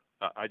Four.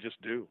 I just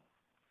do.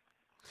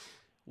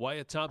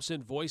 Wyatt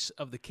Thompson, voice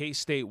of the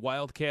K-State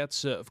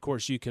Wildcats. Of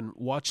course, you can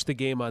watch the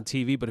game on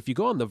TV, but if you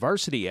go on the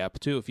Varsity app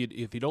too, if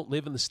you don't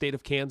live in the state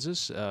of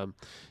Kansas, and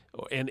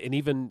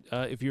even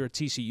if you're a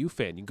TCU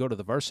fan, you can go to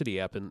the Varsity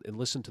app and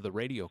listen to the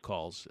radio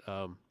calls.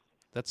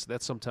 That's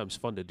sometimes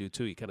fun to do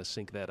too. You kind of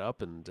sync that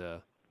up, and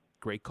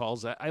great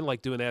calls. I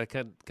like doing that,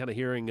 kind of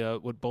hearing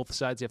what both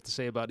sides have to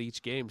say about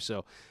each game.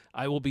 So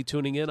I will be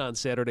tuning in on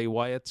Saturday,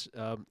 Wyatt.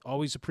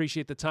 Always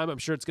appreciate the time. I'm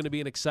sure it's going to be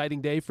an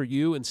exciting day for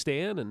you and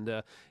Stan,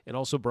 and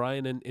also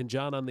Brian and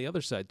John on the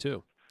other side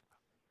too.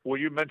 Well,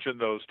 you mentioned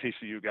those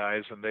TCU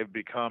guys, and they've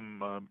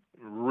become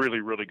really,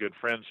 really good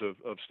friends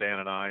of Stan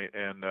and I,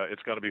 and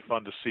it's going to be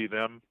fun to see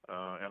them.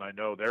 And I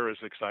know they're as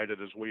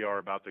excited as we are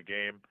about the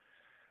game.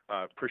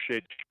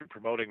 Appreciate you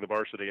promoting the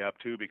Varsity app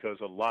too, because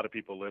a lot of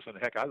people listen.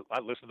 Heck, I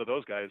listen to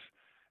those guys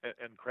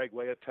and Craig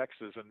Way at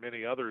Texas and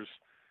many others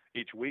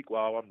each week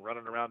while I'm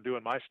running around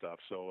doing my stuff.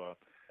 So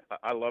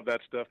I love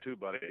that stuff too,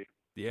 buddy.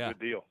 Yeah. Good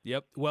deal.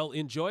 Yep. Well,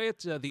 enjoy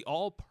it. The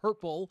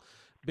all-purple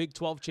Big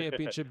 12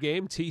 championship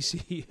game,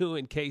 TCU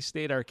and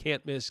K-State, our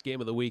can't-miss game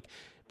of the week,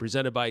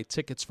 presented by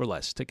Tickets for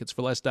Less.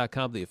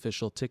 Ticketsforless.com, the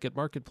official ticket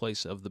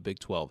marketplace of the Big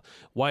 12.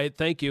 Wyatt,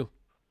 thank you.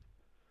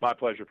 My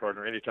pleasure,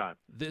 partner. Anytime.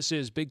 This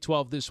is Big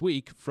 12 This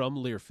Week from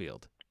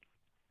Learfield.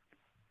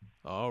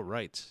 All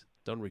right.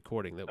 Done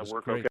recording. That was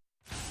great. Okay.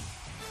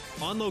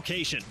 On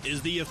Location is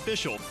the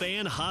official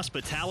fan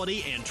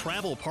hospitality and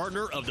travel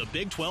partner of the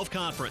Big 12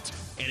 Conference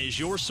and is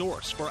your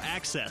source for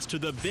access to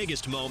the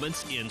biggest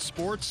moments in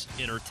sports,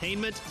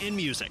 entertainment, and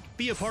music.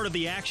 Be a part of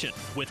the action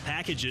with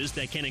packages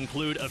that can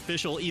include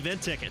official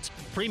event tickets,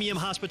 premium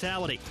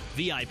hospitality,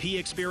 VIP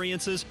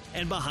experiences,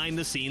 and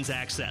behind-the-scenes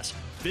access.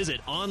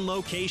 Visit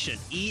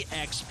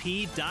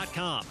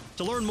OnLocationEXP.com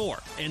to learn more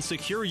and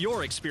secure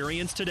your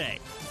experience today.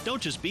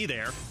 Don't just be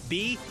there,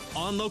 be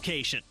on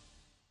location.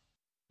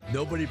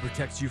 Nobody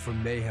protects you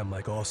from mayhem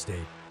like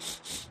Allstate.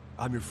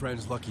 I'm your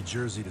friend's lucky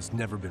jersey that's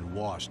never been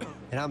washed,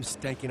 and I'm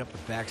stanking up the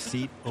back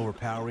seat,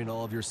 overpowering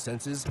all of your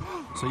senses,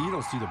 so you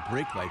don't see the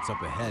brake lights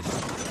up ahead.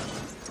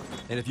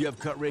 And if you have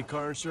cut rate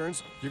car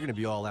insurance, you're going to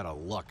be all out of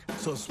luck.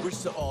 So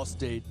switch to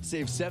Allstate,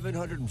 save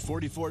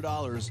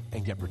 $744,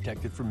 and get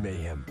protected from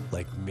mayhem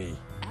like me.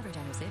 Average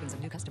annual savings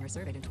of new customers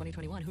surveyed in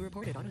 2021 who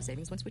reported auto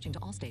savings when switching to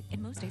Allstate.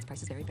 In most states,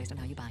 prices vary based on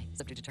how you buy.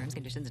 Subject to terms,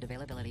 conditions, and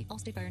availability.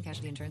 Allstate Fire and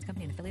Casualty Insurance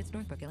Company and affiliates,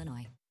 Northbrook,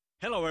 Illinois.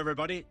 Hello,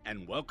 everybody,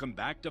 and welcome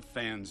back to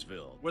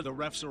Fansville, where the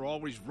refs are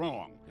always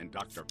wrong and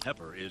Dr.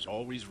 Pepper is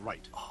always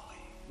right.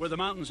 Where the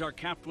mountains are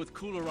capped with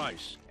cooler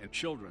ice and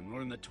children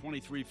learn the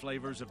 23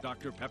 flavors of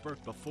Dr. Pepper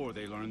before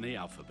they learn the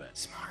alphabet.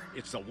 Smart.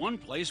 It's the one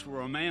place where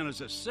a man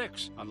is a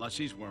 6 unless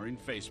he's wearing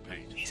face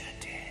paint. He's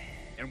a 10.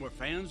 And where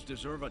fans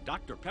deserve a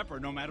Dr. Pepper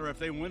no matter if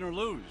they win or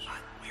lose. But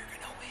we're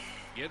gonna win.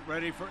 Get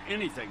ready for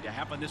anything to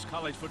happen this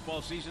college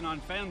football season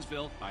on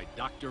Fansville by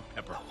Dr.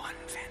 Pepper. The one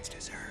fans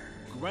deserve.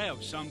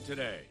 Grab some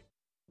today.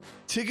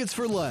 Tickets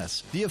for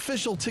Less, the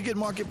official ticket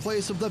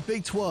marketplace of the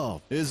Big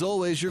 12, is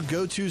always your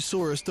go-to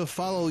source to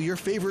follow your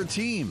favorite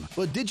team.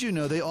 But did you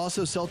know they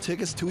also sell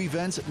tickets to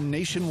events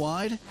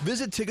nationwide?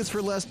 Visit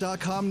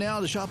ticketsforless.com now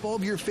to shop all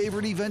of your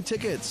favorite event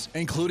tickets,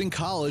 including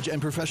college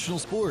and professional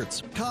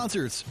sports,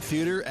 concerts,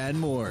 theater, and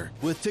more.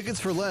 With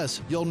Tickets for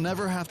Less, you'll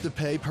never have to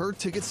pay per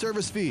ticket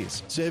service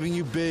fees, saving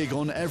you big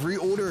on every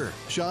order.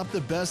 Shop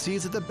the best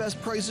seats at the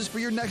best prices for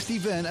your next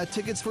event at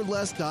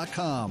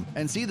ticketsforless.com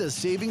and see the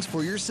savings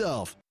for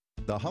yourself.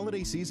 The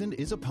holiday season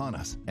is upon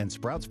us, and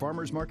Sprouts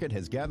Farmers Market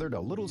has gathered a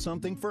little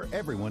something for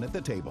everyone at the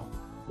table.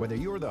 Whether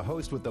you're the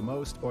host with the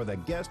most or the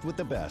guest with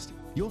the best,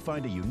 you'll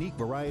find a unique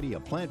variety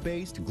of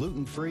plant-based,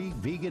 gluten-free,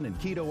 vegan, and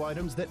keto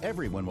items that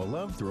everyone will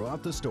love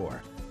throughout the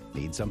store.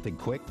 Need something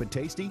quick but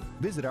tasty?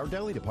 Visit our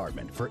deli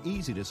department for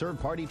easy-to-serve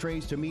party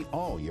trays to meet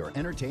all your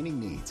entertaining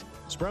needs.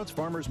 Sprouts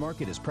Farmers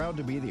Market is proud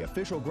to be the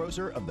official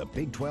grocer of the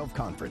Big 12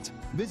 Conference.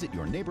 Visit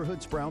your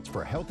neighborhood Sprouts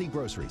for healthy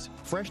groceries,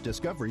 fresh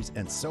discoveries,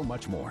 and so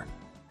much more.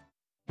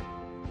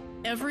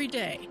 Every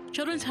day,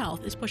 Children's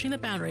Health is pushing the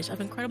boundaries of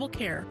incredible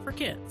care for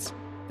kids.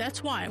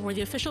 That's why we're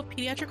the official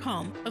pediatric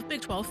home of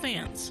Big 12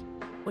 fans.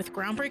 With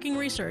groundbreaking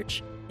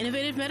research,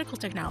 innovative medical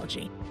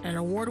technology, and an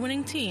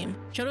award-winning team,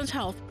 Children's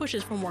Health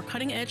pushes for more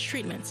cutting-edge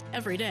treatments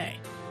every day.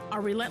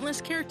 Our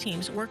relentless care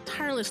teams work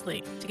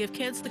tirelessly to give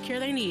kids the care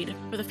they need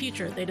for the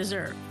future they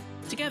deserve.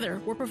 Together,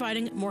 we're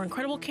providing more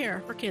incredible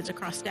care for kids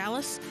across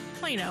Dallas,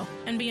 Plano,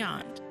 and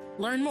beyond.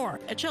 Learn more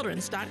at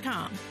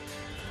childrens.com.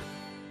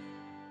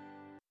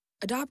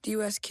 Adopt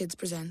US Kids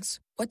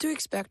presents What to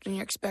Expect When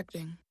You're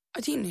Expecting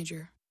a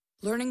Teenager.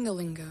 Learning the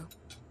lingo.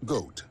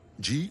 GOAT,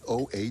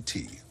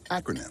 G-O-A-T,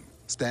 acronym,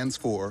 stands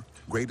for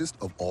Greatest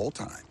of All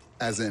Time.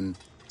 As in,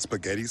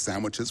 spaghetti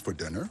sandwiches for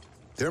dinner?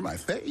 They're my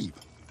fave.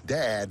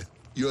 Dad,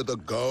 you're the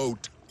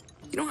GOAT.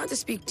 You don't have to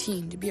speak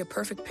teen to be a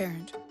perfect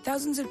parent.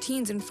 Thousands of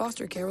teens in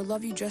foster care will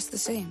love you just the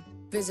same.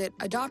 Visit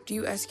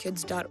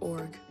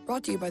adoptuskids.org.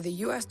 Brought to you by the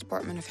U.S.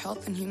 Department of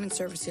Health and Human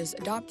Services,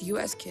 Adopt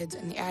U.S. Kids,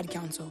 and the Ad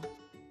Council.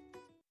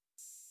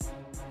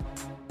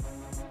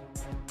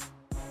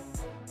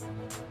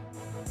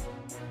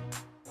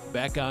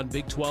 Back on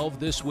Big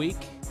 12 this week,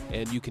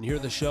 and you can hear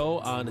the show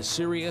on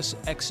Sirius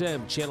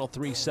XM, Channel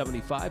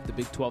 375, the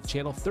Big 12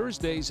 channel,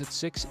 Thursdays at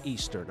 6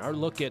 Eastern. Our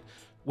look at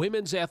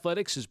women's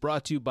athletics is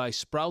brought to you by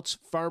Sprouts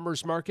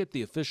Farmers Market,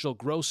 the official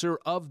grocer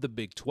of the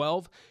Big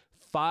 12.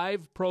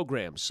 5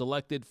 programs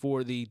selected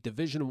for the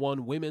Division I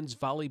Women's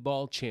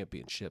Volleyball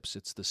Championships.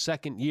 It's the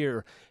second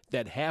year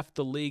that half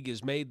the league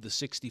has made the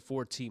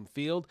 64-team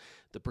field.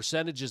 The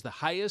percentage is the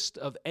highest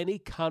of any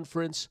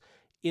conference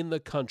in the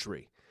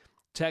country.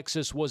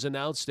 Texas was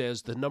announced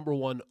as the number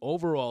 1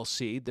 overall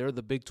seed. They're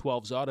the Big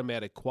 12's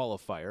automatic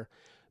qualifier.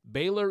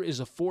 Baylor is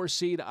a 4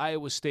 seed,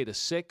 Iowa State a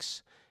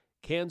 6.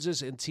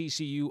 Kansas and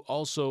TCU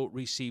also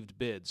received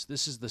bids.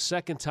 This is the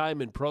second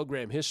time in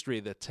program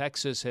history that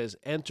Texas has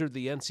entered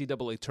the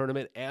NCAA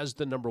tournament as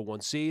the number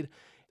 1 seed,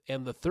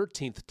 and the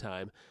 13th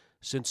time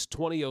since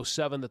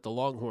 2007 that the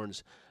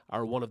Longhorns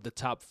are one of the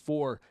top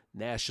 4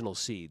 national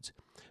seeds.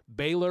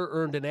 Baylor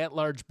earned an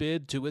at-large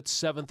bid to its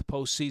 7th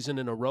postseason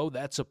in a row.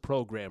 That's a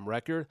program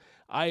record.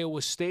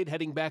 Iowa State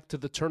heading back to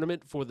the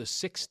tournament for the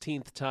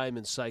 16th time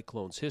in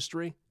Cyclones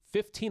history,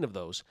 15 of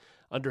those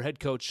under head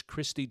coach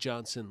Christy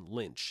Johnson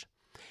Lynch.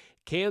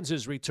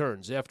 Kansas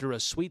returns after a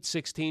Sweet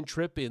 16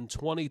 trip in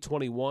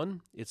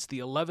 2021. It's the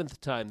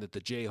 11th time that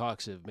the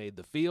Jayhawks have made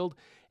the field,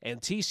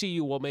 and TCU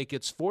will make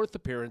its 4th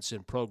appearance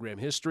in program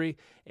history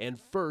and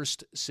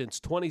first since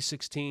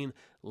 2016,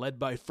 led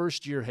by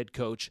first-year head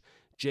coach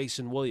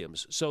Jason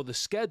Williams. So the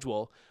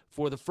schedule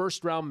for the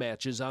first-round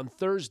matches on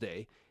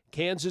Thursday,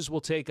 Kansas will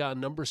take on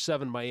number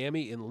 7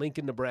 Miami in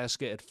Lincoln,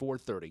 Nebraska at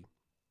 4:30.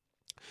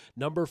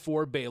 Number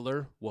 4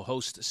 Baylor will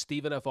host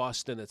Stephen F.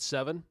 Austin at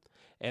 7.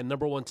 And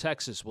number 1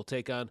 Texas will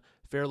take on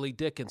Fairleigh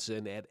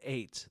Dickinson at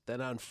 8.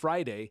 Then on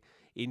Friday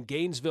in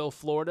Gainesville,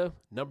 Florida,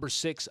 number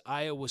 6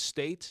 Iowa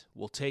State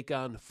will take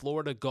on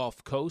Florida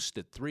Gulf Coast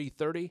at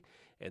 3:30.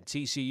 And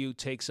TCU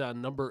takes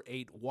on number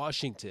 8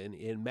 Washington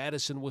in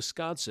Madison,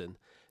 Wisconsin.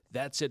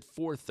 That's at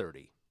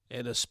 4:30.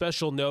 And a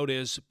special note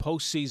is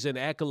postseason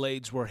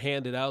accolades were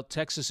handed out.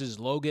 Texas's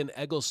Logan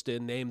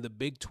Eggleston named the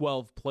Big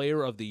 12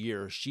 Player of the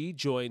Year. She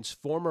joins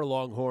former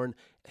Longhorn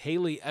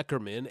Haley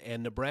Eckerman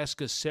and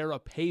Nebraska's Sarah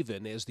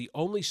Paven as the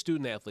only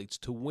student athletes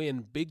to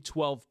win Big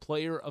 12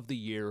 Player of the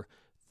Year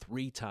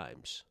 3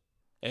 times.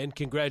 And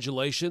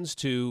congratulations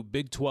to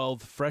Big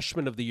 12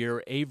 Freshman of the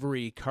Year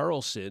Avery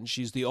Carlson.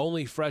 She's the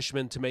only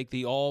freshman to make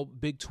the all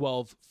Big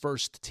 12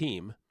 first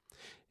team.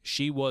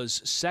 She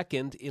was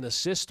second in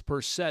assist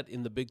per set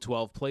in the Big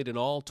 12, played in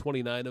all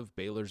 29 of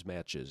Baylor's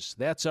matches.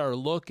 That's our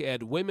look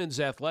at women's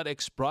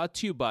athletics, brought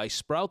to you by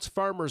Sprouts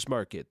Farmers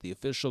Market, the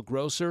official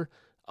grocer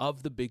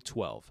of the Big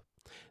 12.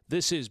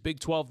 This is Big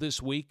 12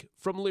 This Week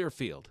from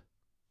Learfield.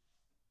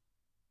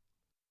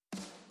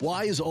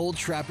 Why is Old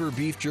Trapper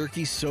Beef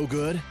Jerky so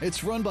good?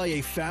 It's run by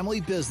a family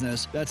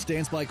business that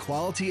stands by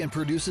quality and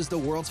produces the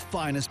world's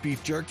finest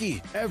beef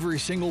jerky. Every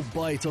single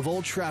bite of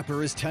Old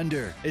Trapper is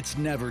tender, it's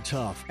never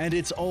tough, and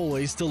it's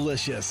always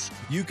delicious.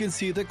 You can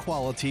see the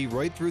quality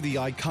right through the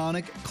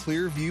iconic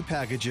Clearview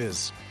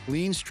packages.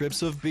 Lean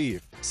strips of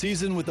beef,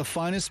 seasoned with the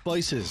finest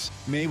spices,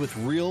 made with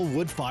real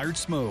wood-fired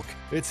smoke.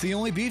 It's the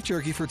only beef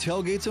jerky for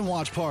tailgates and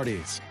watch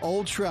parties.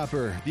 Old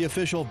Trapper, the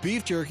official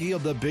beef jerky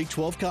of the Big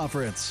 12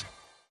 Conference.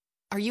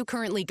 Are you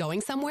currently going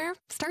somewhere?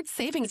 Start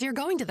saving as you're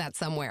going to that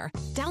somewhere.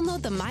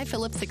 Download the My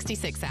Phillips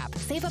 66 app.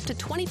 Save up to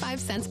 25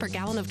 cents per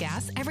gallon of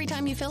gas every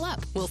time you fill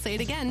up. We'll say it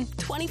again,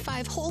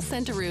 25 whole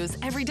centaroos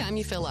every time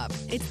you fill up.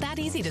 It's that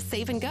easy to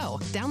save and go.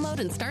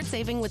 Download and start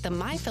saving with the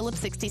My Phillips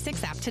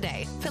 66 app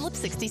today. Phillips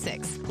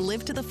 66.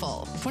 Live to the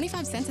full.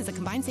 25 cents is a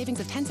combined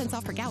savings of 10 cents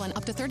off per gallon,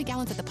 up to 30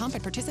 gallons at the pump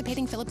at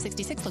participating Phillips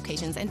 66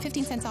 locations, and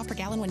 15 cents off per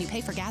gallon when you pay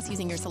for gas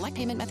using your select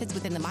payment methods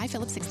within the My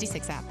Phillips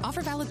 66 app.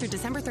 Offer valid through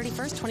December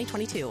 31st,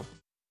 2022.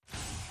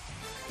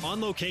 On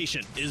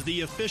Location is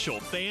the official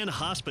fan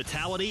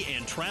hospitality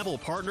and travel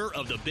partner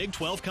of the Big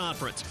 12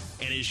 Conference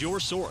and is your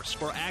source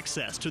for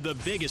access to the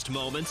biggest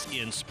moments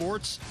in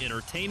sports,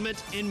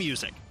 entertainment, and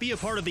music. Be a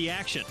part of the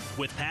action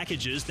with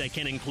packages that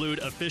can include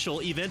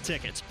official event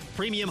tickets,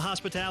 premium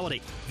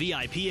hospitality,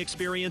 VIP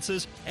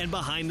experiences, and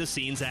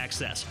behind-the-scenes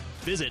access.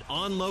 Visit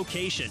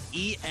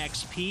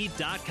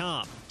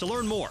onlocationexp.com to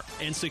learn more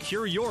and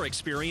secure your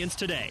experience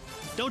today.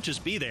 Don't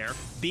just be there,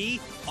 be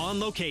on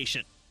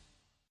location.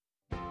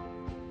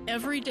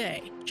 Every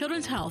day,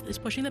 Children's Health is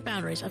pushing the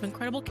boundaries of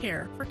incredible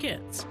care for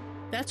kids.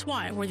 That's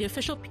why we're the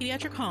official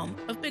pediatric home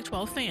of Big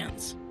 12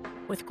 fans.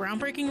 With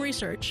groundbreaking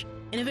research,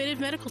 innovative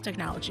medical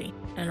technology,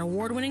 and an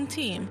award-winning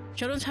team,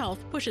 Children's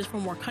Health pushes for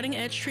more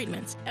cutting-edge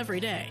treatments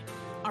every day.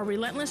 Our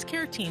relentless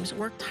care teams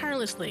work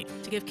tirelessly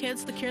to give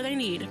kids the care they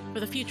need for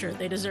the future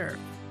they deserve.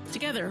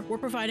 Together, we're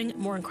providing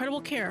more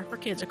incredible care for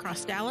kids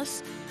across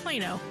Dallas,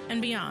 Plano,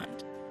 and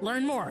beyond.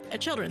 Learn more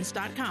at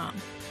childrens.com.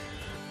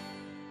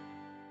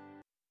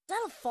 Is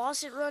that a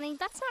faucet running?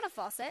 That's not a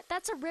faucet.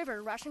 That's a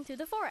river rushing through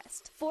the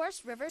forest.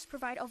 Forest rivers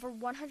provide over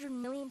 100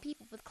 million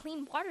people with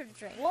clean water to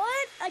drink.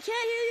 What? I can't hear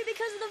you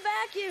because of the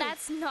vacuum.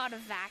 That's not a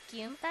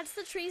vacuum. That's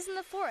the trees in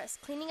the forest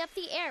cleaning up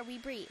the air we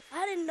breathe.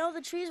 I didn't know the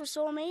trees were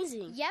so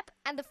amazing. Yep,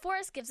 and the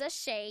forest gives us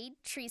shade,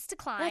 trees to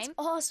climb. That's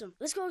awesome.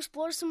 Let's go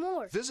explore some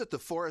more. Visit the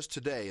forest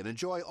today and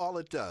enjoy all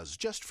it does,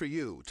 just for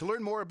you. To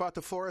learn more about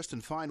the forest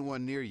and find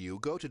one near you,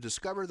 go to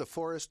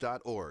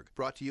discovertheforest.org.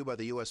 Brought to you by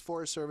the U.S.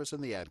 Forest Service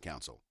and the Ad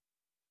Council.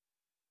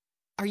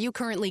 Are you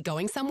currently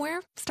going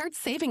somewhere? Start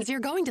saving as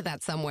you're going to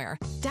that somewhere.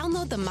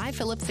 Download the My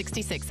Phillips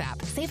 66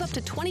 app. Save up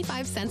to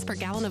 25 cents per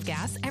gallon of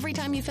gas every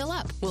time you fill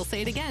up. We'll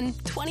say it again,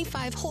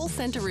 25 whole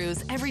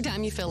centaroos every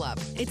time you fill up.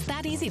 It's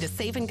that easy to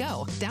save and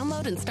go.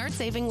 Download and start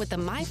saving with the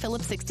My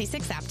Phillips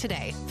 66 app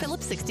today.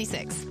 Phillips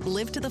 66.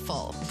 Live to the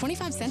full.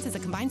 25 cents is a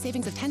combined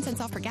savings of 10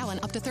 cents off per gallon,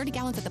 up to 30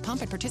 gallons at the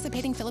pump at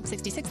participating Phillips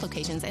 66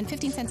 locations, and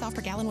 15 cents off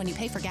per gallon when you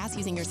pay for gas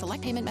using your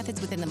select payment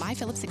methods within the My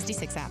Phillips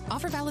 66 app.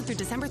 Offer valid through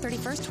December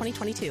 31st,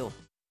 2022.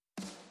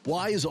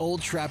 Why is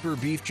Old Trapper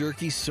beef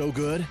jerky so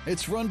good?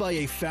 It's run by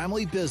a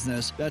family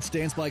business that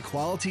stands by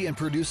quality and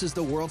produces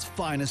the world's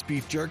finest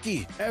beef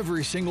jerky.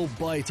 Every single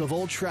bite of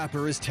Old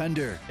Trapper is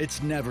tender.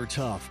 It's never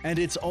tough, and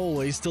it's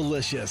always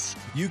delicious.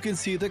 You can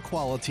see the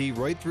quality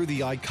right through the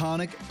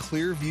iconic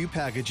Clearview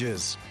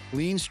packages.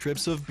 Lean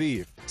strips of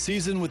beef,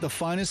 seasoned with the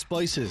finest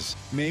spices,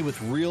 made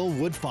with real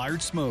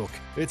wood-fired smoke.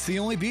 It's the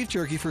only beef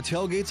jerky for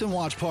tailgates and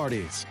watch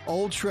parties.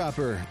 Old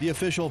Trapper, the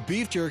official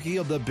beef jerky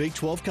of the Big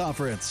 12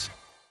 Conference.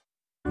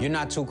 You're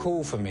not too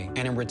cool for me.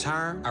 And in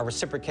return, I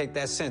reciprocate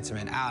that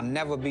sentiment. I'll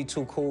never be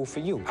too cool for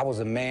you. I was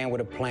a man with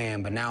a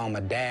plan, but now I'm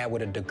a dad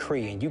with a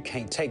decree, and you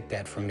can't take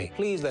that from me.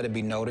 Please let it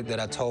be noted that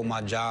I told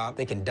my job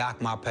they can dock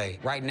my pay.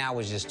 Right now,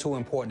 it's just too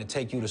important to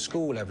take you to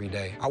school every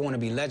day. I want to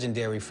be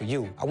legendary for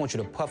you. I want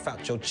you to puff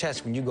out your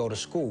chest when you go to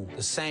school,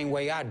 the same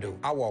way I do.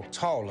 I walk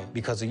taller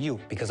because of you,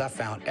 because I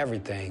found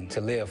everything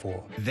to live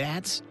for.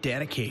 That's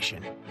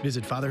dedication.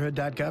 Visit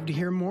fatherhood.gov to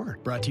hear more.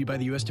 Brought to you by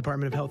the U.S.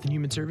 Department of Health and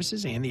Human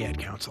Services and the Ad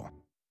Council.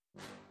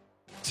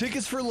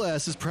 Tickets for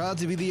Less is proud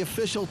to be the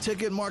official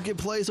ticket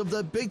marketplace of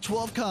the Big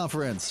 12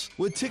 Conference.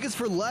 With Tickets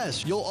for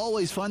Less, you'll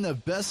always find the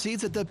best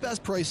seats at the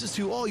best prices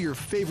to all your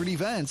favorite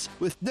events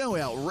with no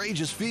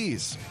outrageous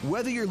fees.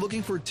 Whether you're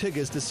looking for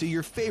tickets to see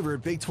your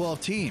favorite Big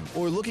 12 team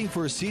or looking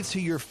for seats to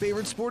your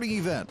favorite sporting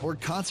event or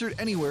concert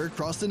anywhere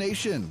across the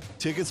nation,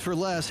 Tickets for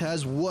Less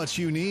has what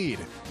you need.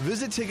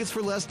 Visit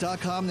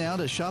ticketsforless.com now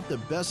to shop the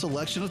best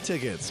selection of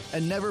tickets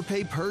and never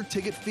pay per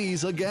ticket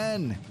fees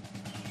again.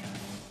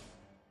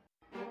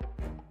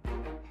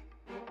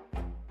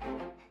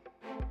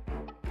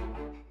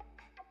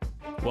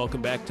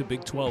 Welcome back to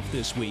Big 12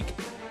 this week.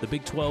 The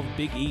Big 12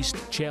 Big East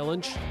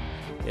Challenge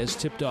has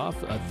tipped off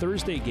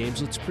Thursday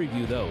games. Let's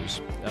preview those.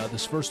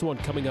 This first one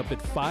coming up at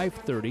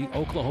 5:30,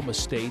 Oklahoma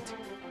State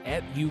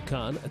at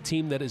UConn, a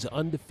team that is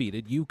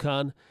undefeated.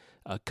 UConn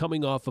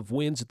coming off of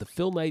wins at the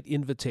Phil Knight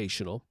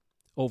Invitational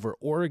over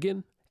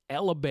Oregon,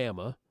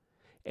 Alabama,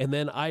 and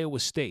then Iowa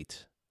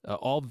State.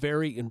 All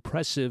very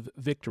impressive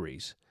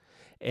victories.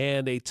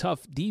 And a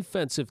tough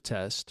defensive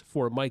test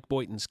for Mike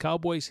Boynton's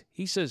Cowboys.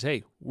 He says,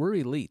 hey, we're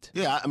elite.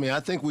 Yeah, I mean, I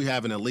think we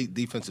have an elite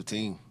defensive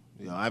team.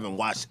 You know, I haven't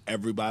watched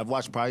everybody. I've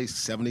watched probably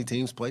 70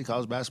 teams play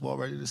college basketball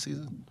already this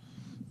season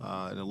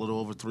in a little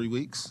over 3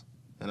 weeks.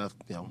 And,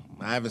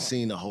 I haven't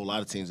seen a whole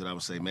lot of teams that I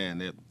would say,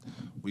 man,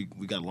 we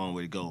got a long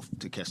way to go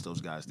to catch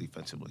those guys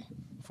defensively.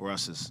 For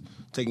us, it's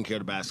taking care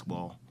of the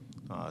basketball,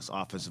 It's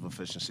offensive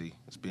efficiency.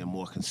 It's being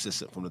more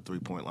consistent from the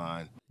three-point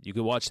line. You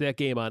can watch that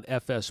game on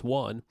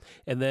FS1.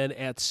 And then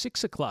at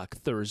 6 o'clock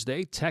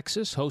Thursday,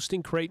 Texas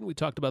hosting Creighton. We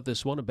talked about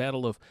this one, a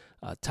battle of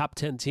top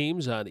 10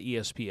 teams on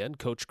ESPN.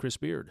 Coach Chris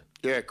Beard.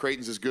 Yeah,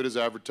 Creighton's as good as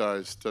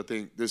advertised. I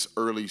think this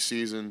early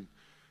season,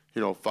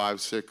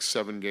 5, 6,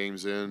 7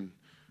 games in,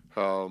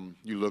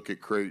 you look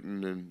at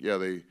Creighton and,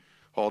 they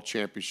all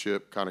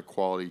championship kind of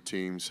quality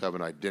teams have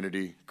an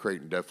identity.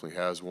 Creighton definitely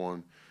has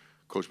one.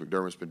 Coach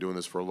McDermott's been doing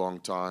this for a long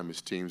time.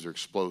 His teams are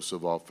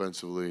explosive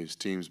offensively. His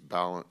team's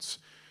balance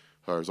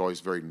is always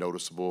very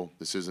noticeable.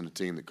 This isn't a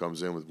team that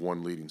comes in with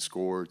one leading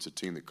scorer. It's a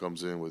team that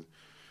comes in with,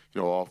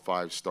 all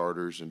 5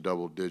 starters in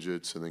double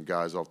digits and then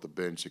guys off the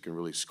bench that can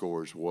really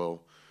score as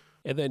well.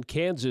 And then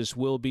Kansas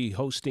will be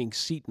hosting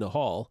Seton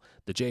Hall.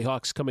 The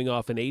Jayhawks coming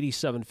off an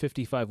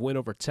 87-55 win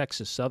over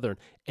Texas Southern.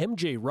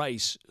 MJ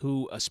Rice,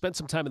 who spent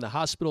some time in the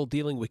hospital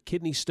dealing with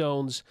kidney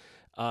stones,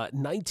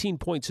 19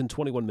 points in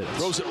 21 minutes.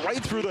 Throws it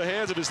right through the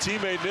hands of his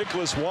teammate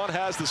Nicholas. One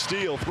has the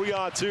steal.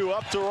 3-on-2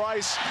 up to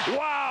Rice.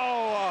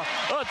 Wow!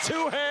 A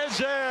two-hand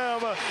jam.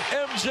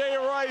 MJ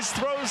Rice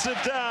throws it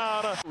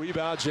down.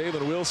 Rebound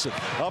Jalen Wilson.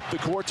 Up the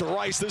court to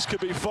Rice. This could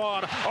be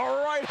fun.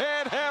 A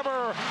right-hand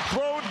hammer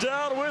thrown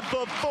down with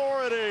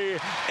authority.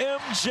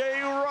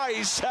 MJ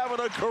Rice having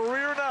a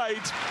career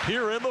night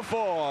here in the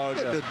Fog.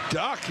 The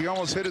duck. He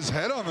almost hit his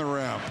head on the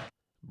rim.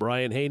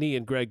 Brian Haney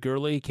and Greg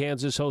Gurley,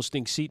 Kansas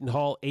hosting Seton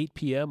Hall, 8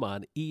 p.m.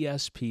 on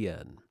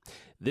ESPN.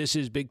 This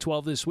is Big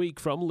 12 This Week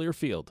from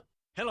Learfield.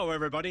 Hello,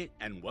 everybody,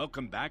 and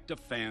welcome back to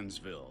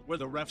Fansville, where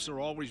the refs are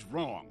always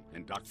wrong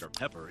and Dr.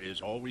 Pepper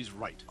is always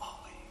right.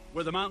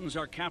 Where the mountains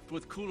are capped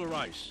with cooler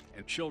ice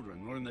and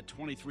children learn the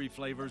 23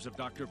 flavors of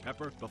Dr.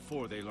 Pepper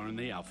before they learn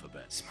the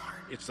alphabet. Smart.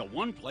 It's the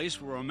one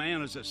place where a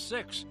man is a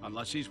 6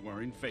 unless he's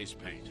wearing face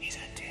paint. He's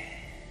a 10.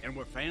 And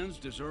where fans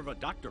deserve a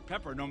Dr.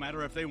 Pepper no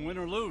matter if they win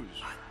or lose.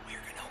 We're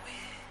gonna win.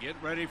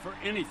 Get ready for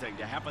anything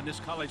to happen this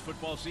college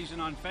football season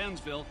on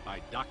Fansville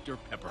by Dr.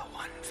 Pepper. The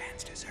one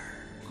fans deserve.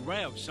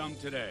 Grab some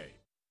today.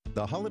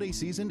 The holiday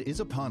season is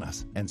upon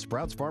us, and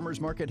Sprouts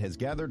Farmers Market has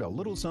gathered a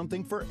little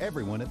something for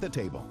everyone at the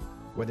table.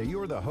 Whether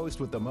you're the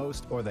host with the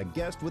most or the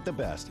guest with the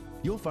best,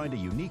 you'll find a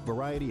unique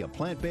variety of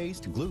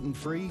plant-based,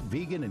 gluten-free,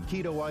 vegan, and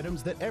keto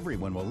items that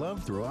everyone will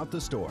love throughout the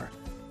store.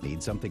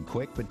 Need something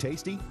quick but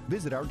tasty?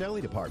 Visit our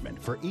deli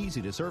department for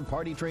easy-to-serve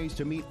party trays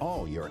to meet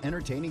all your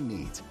entertaining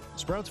needs.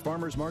 Sprouts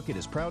Farmers Market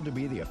is proud to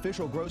be the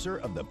official grocer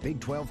of the Big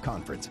 12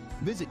 Conference.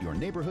 Visit your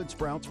neighborhood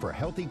Sprouts for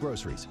healthy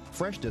groceries,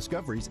 fresh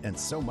discoveries, and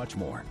so much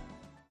more.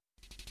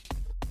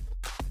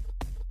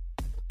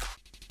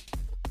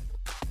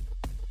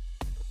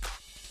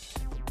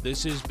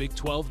 This is Big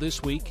 12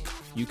 This Week.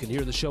 You can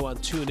hear the show on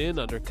TuneIn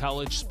under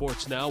College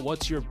Sports Now.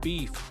 What's Your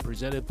Beef?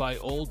 Presented by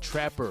Old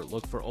Trapper.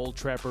 Look for Old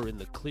Trapper in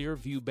the clear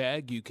view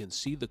bag. You can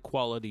see the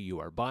quality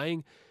you are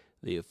buying.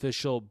 The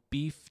official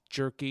beef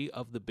jerky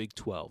of the Big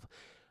 12.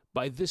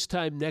 By this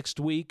time next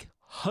week,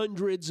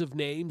 hundreds of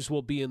names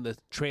will be in the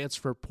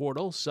transfer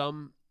portal.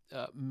 Some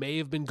may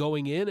have been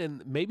going in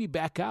and maybe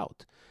back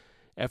out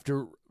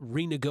after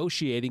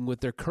renegotiating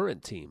with their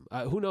current team.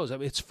 Who knows? I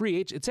mean, it's free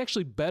agent. It's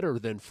actually better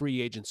than free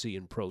agency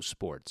in pro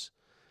sports.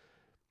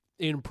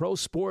 In pro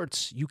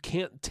sports, you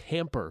can't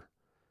tamper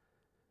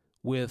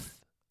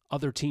with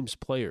other teams'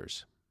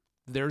 players.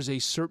 There's a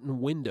certain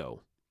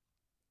window.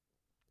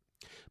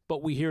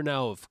 But we hear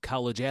now of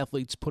college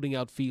athletes putting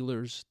out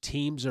feelers.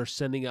 Teams are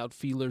sending out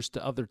feelers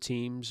to other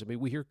teams. I mean,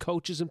 we hear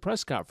coaches in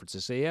press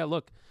conferences say, yeah,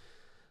 look,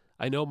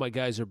 I know my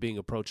guys are being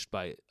approached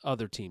by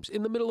other teams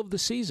in the middle of the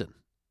season.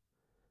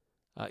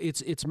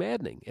 It's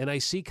maddening. And I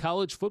see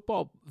college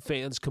football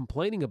fans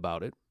complaining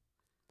about it.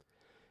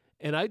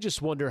 And I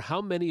just wonder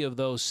how many of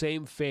those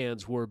same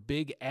fans were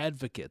big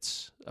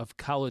advocates of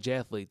college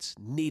athletes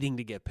needing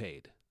to get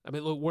paid. I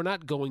mean, look, we're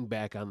not going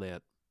back on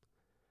that.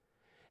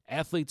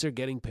 Athletes are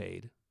getting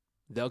paid.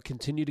 They'll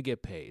continue to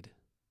get paid.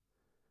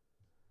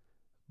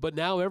 But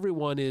now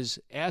everyone is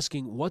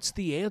asking, what's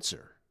the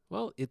answer?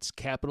 Well, it's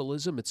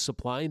capitalism. It's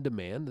supply and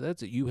demand.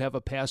 That's it. You have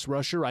a pass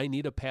rusher. I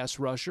need a pass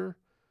rusher.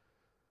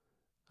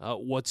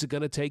 What's it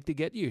going to take to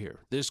get you here?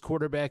 This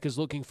quarterback is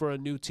looking for a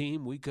new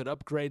team. We could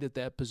upgrade at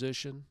that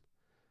position.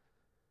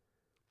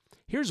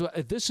 Here's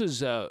what this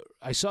is.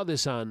 I saw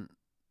this on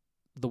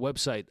the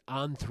website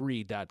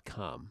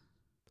on3.com.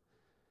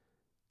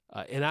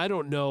 And I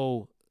don't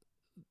know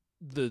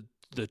the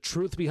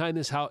truth behind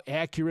this, how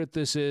accurate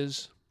this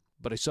is,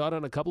 but I saw it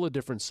on a couple of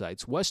different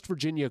sites. West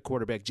Virginia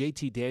quarterback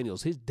JT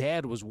Daniels, his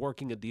dad was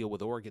working a deal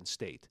with Oregon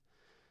State.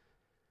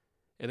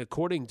 And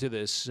according to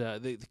this,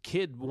 the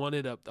kid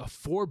wanted a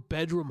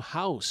 4-bedroom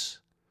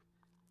house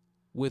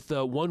with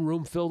one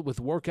room filled with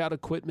workout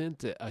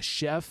equipment, a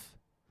chef,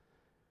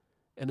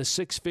 and a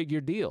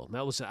 6-figure deal.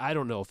 Now, listen, I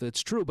don't know if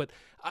it's true, but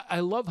I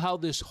love how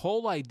this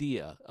whole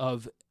idea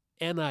of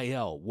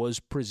NIL was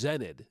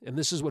presented, and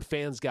this is what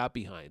fans got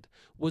behind,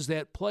 was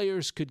that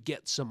players could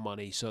get some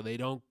money so they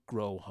don't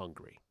grow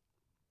hungry.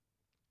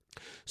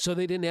 So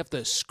they didn't have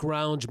to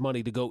scrounge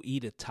money to go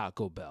eat at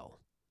Taco Bell.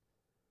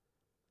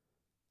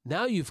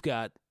 Now you've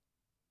got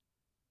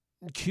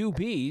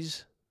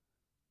QBs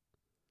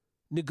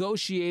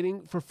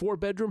negotiating for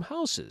 4-bedroom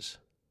houses.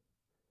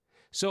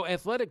 So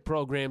athletic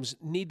programs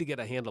need to get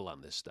a handle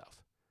on this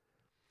stuff.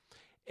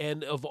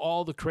 And of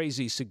all the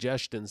crazy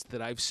suggestions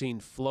that I've seen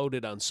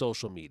floated on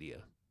social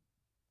media,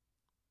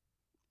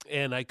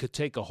 and I could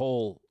take a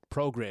whole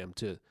program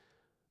to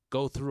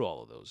go through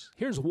all of those.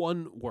 Here's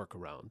one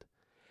workaround.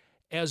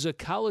 As a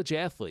college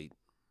athlete,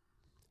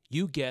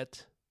 you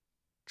get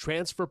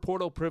transfer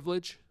portal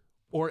privilege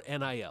or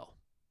NIL.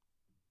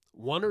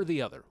 One or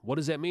the other. What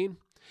does that mean?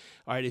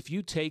 All right, if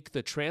you take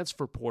the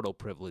transfer portal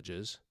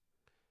privileges,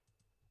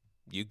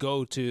 you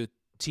go to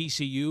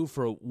TCU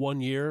for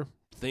 1 year,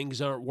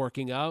 things aren't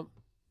working out,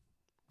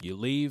 you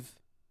leave,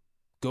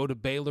 go to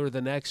Baylor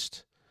the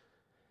next,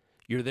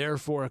 you're there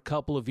for a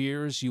couple of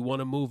years, you want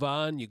to move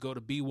on, you go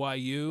to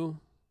BYU,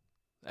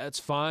 that's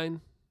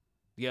fine.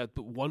 You got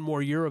 1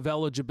 more year of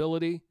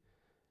eligibility.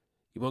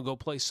 You want to go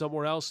play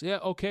somewhere else? Yeah,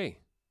 okay.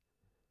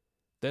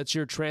 That's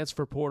your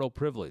transfer portal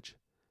privilege.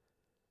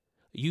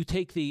 You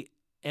take the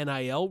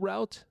NIL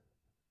route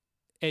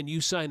and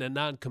you sign a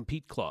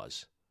non-compete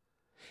clause.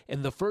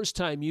 And the first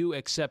time you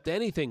accept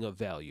anything of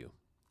value,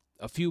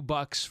 a few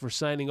bucks for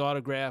signing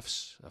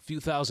autographs, a few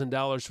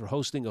 $1,000s for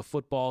hosting a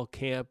football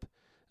camp,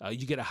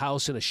 you get a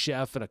house and a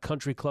chef and a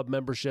country club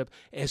membership.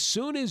 As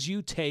soon as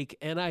you take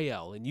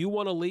NIL and you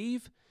want to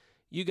leave,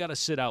 you got to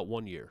sit out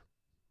 1 year.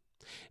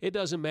 It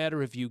doesn't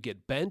matter if you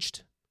get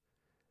benched.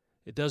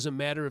 It doesn't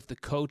matter if the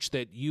coach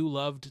that you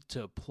loved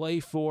to play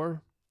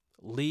for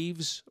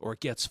leaves or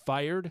gets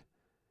fired.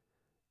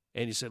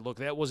 And you said, look,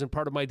 that wasn't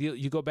part of my deal.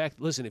 You go back.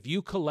 Listen, if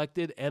you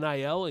collected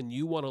NIL and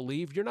you want to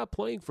leave, you're not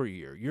playing for a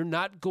year. You're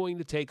not going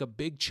to take a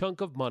big chunk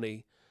of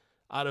money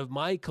out of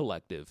my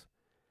collective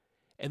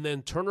and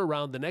then turn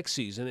around the next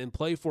season and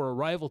play for a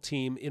rival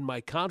team in my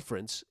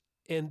conference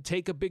and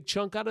take a big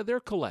chunk out of their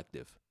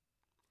collective.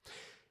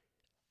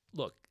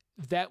 Look,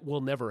 that will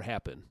never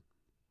happen.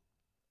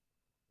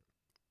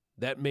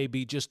 That may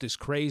be just as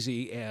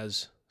crazy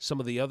as some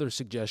of the other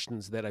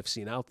suggestions that I've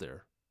seen out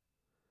there.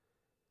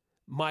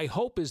 My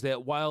hope is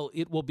that while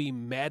it will be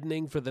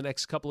maddening for the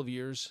next couple of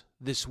years,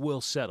 this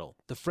will settle.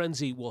 The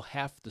frenzy will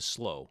have to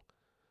slow.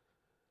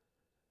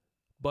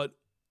 But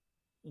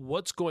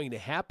what's going to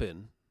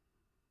happen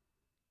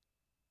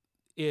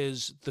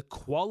is the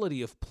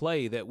quality of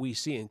play that we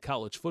see in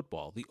college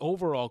football, the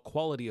overall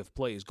quality of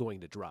play is going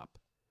to drop.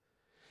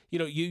 You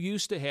know, you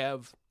used to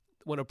have,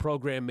 when a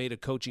program made a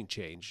coaching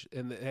change,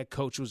 and that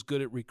coach was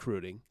good at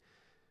recruiting,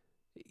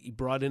 he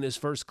brought in his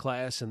first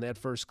class, and that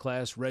first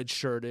class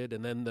redshirted,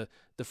 and then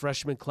the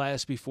freshman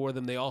class before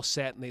them, they all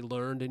sat and they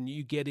learned, and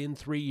you get in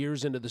 3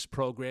 years into this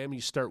program,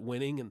 you start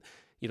winning, and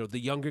you know the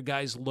younger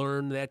guys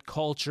learn that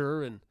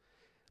culture, and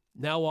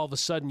now all of a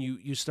sudden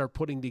you start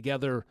putting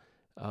together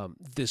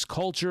this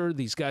culture.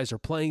 These guys are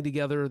playing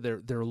together.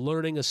 They're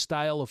learning a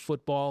style of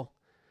football.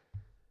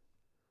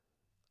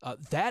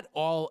 That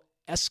all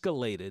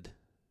escalated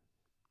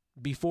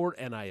before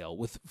NIL,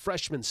 with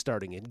freshmen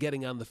starting and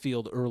getting on the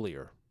field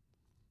earlier.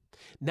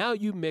 Now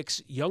you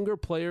mix younger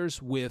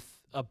players with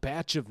a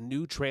batch of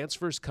new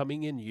transfers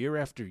coming in year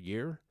after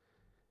year,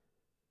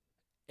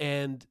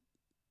 and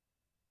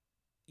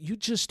you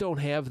just don't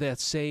have that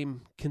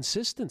same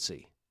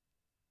consistency.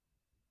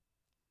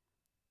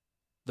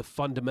 The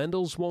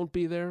fundamentals won't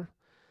be there,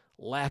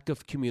 lack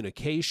of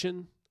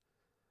communication,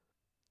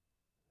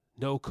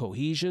 no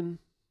cohesion.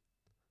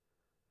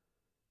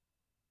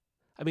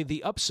 I mean,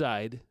 the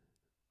upside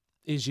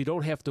is you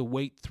don't have to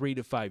wait 3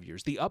 to 5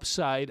 years. The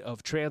upside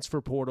of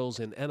transfer portals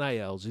and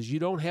NILs is you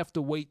don't have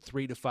to wait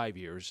 3 to 5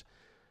 years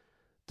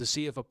to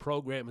see if a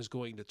program is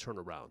going to turn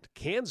around.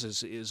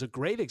 Kansas is a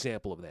great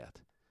example of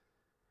that.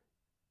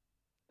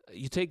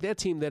 You take that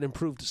team that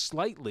improved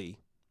slightly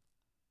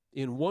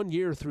in 1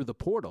 year through the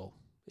portal,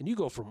 and you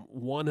go from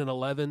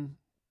 1-11,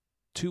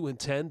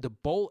 2-10 to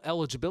bowl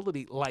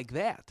eligibility like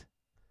that.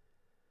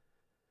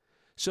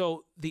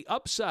 So the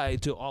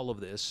upside to all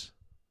of this,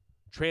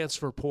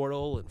 transfer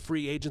portal and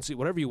free agency,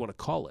 whatever you want to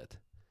call it,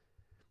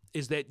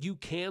 is that you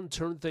can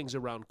turn things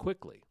around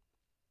quickly.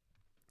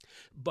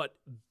 But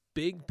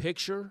big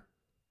picture,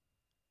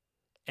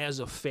 as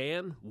a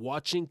fan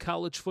watching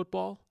college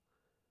football,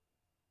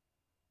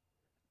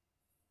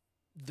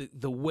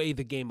 the way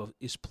the game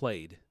is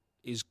played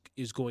is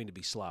going to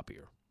be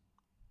sloppier.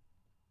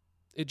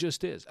 It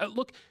just is.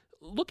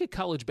 Look at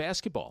college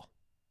basketball.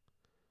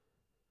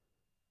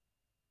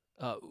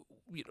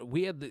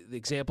 We had the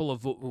example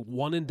of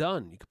one and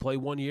done. You could play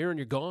 1 year and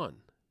you're gone.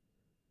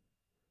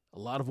 A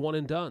lot of one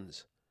and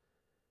dones.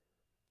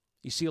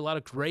 You see a lot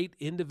of great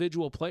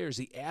individual players.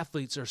 The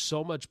athletes are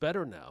so much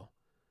better now.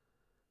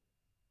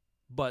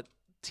 But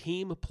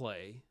team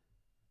play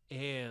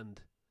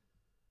and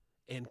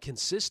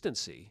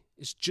consistency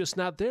is just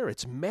not there.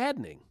 It's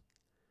maddening.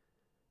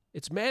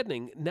 It's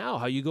maddening now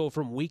how you go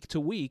from week to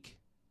week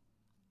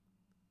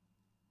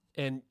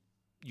and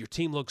your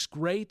team looks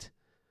great.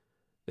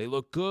 They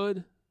look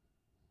good.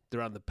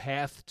 They're on the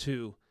path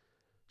to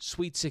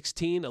Sweet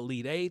 16,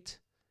 Elite 8.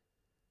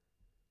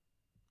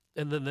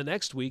 And then the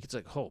next week, it's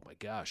like, oh my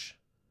gosh,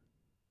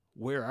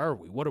 where are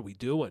we? What are we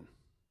doing?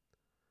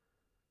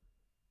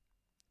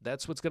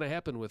 That's what's going to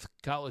happen with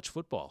college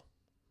football.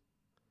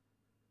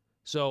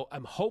 So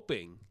I'm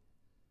hoping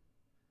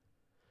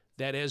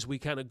that as we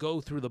kind of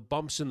go through the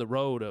bumps in the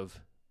road of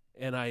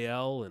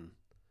NIL and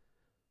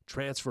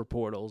transfer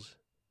portals,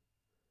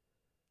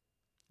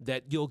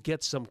 that you'll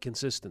get some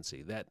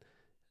consistency, that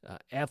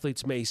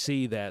athletes may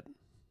see that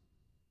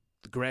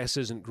the grass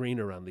isn't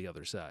greener on the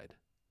other side.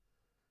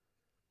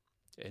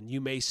 And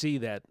you may see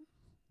that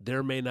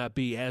there may not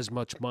be as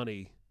much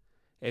money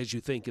as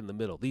you think in the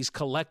middle. These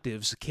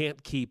collectives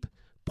can't keep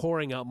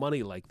pouring out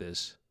money like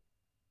this.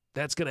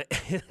 That's gonna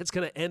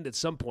end at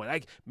some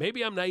point.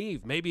 Maybe I'm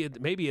naive. Maybe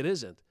it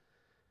isn't.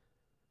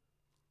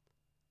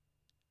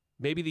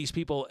 Maybe these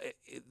people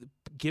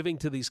giving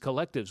to these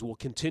collectives will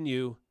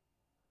continue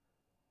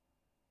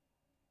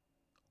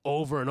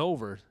over and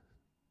over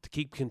to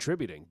keep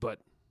contributing. But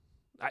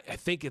I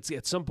think it's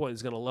at some point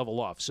it's going to level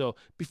off. So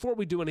before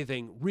we do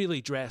anything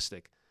really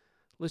drastic,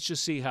 let's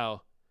just see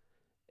how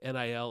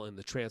NIL and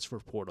the transfer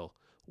portal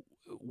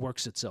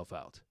works itself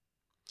out.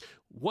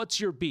 What's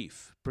Your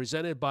Beef?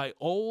 Presented by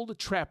Old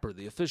Trapper,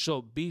 the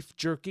official beef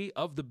jerky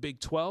of the Big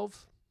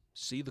 12.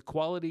 See the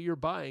quality you're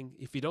buying.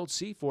 If you don't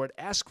see for it,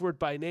 ask for it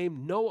by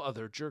name. No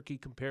other jerky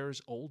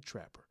compares Old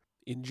Trapper.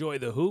 Enjoy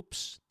the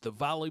hoops, the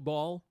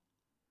volleyball,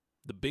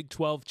 the Big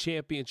 12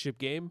 championship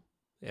game.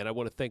 And I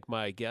want to thank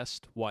my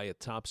guest, Wyatt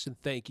Thompson.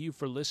 Thank you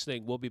for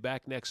listening. We'll be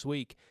back next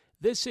week.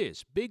 This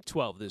is Big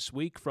 12 This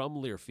Week from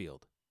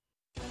Learfield.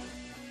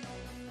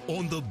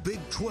 On the Big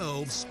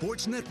 12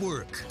 Sports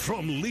Network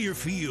from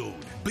Learfield,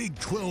 Big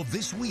 12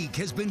 This Week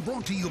has been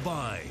brought to you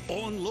by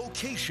On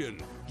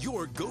Location,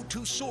 your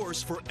go-to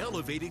source for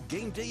elevated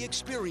game day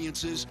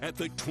experiences at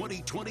the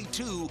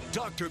 2022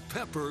 Dr.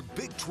 Pepper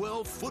Big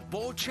 12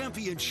 Football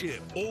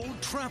Championship. Old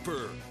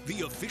Trapper,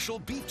 the official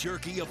beef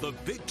jerky of the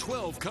Big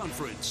 12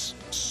 Conference.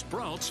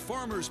 Sprouts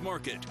Farmers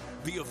Market,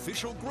 the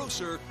official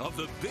grocer of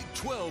the Big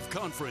 12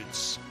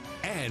 Conference.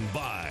 And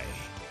by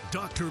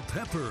Dr.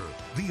 Pepper,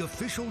 the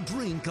official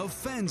drink of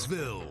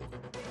Fansville.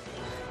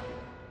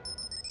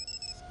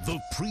 The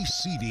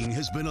preceding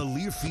has been a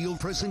Learfield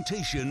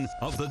presentation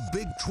of the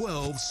Big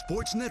 12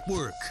 Sports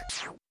Network.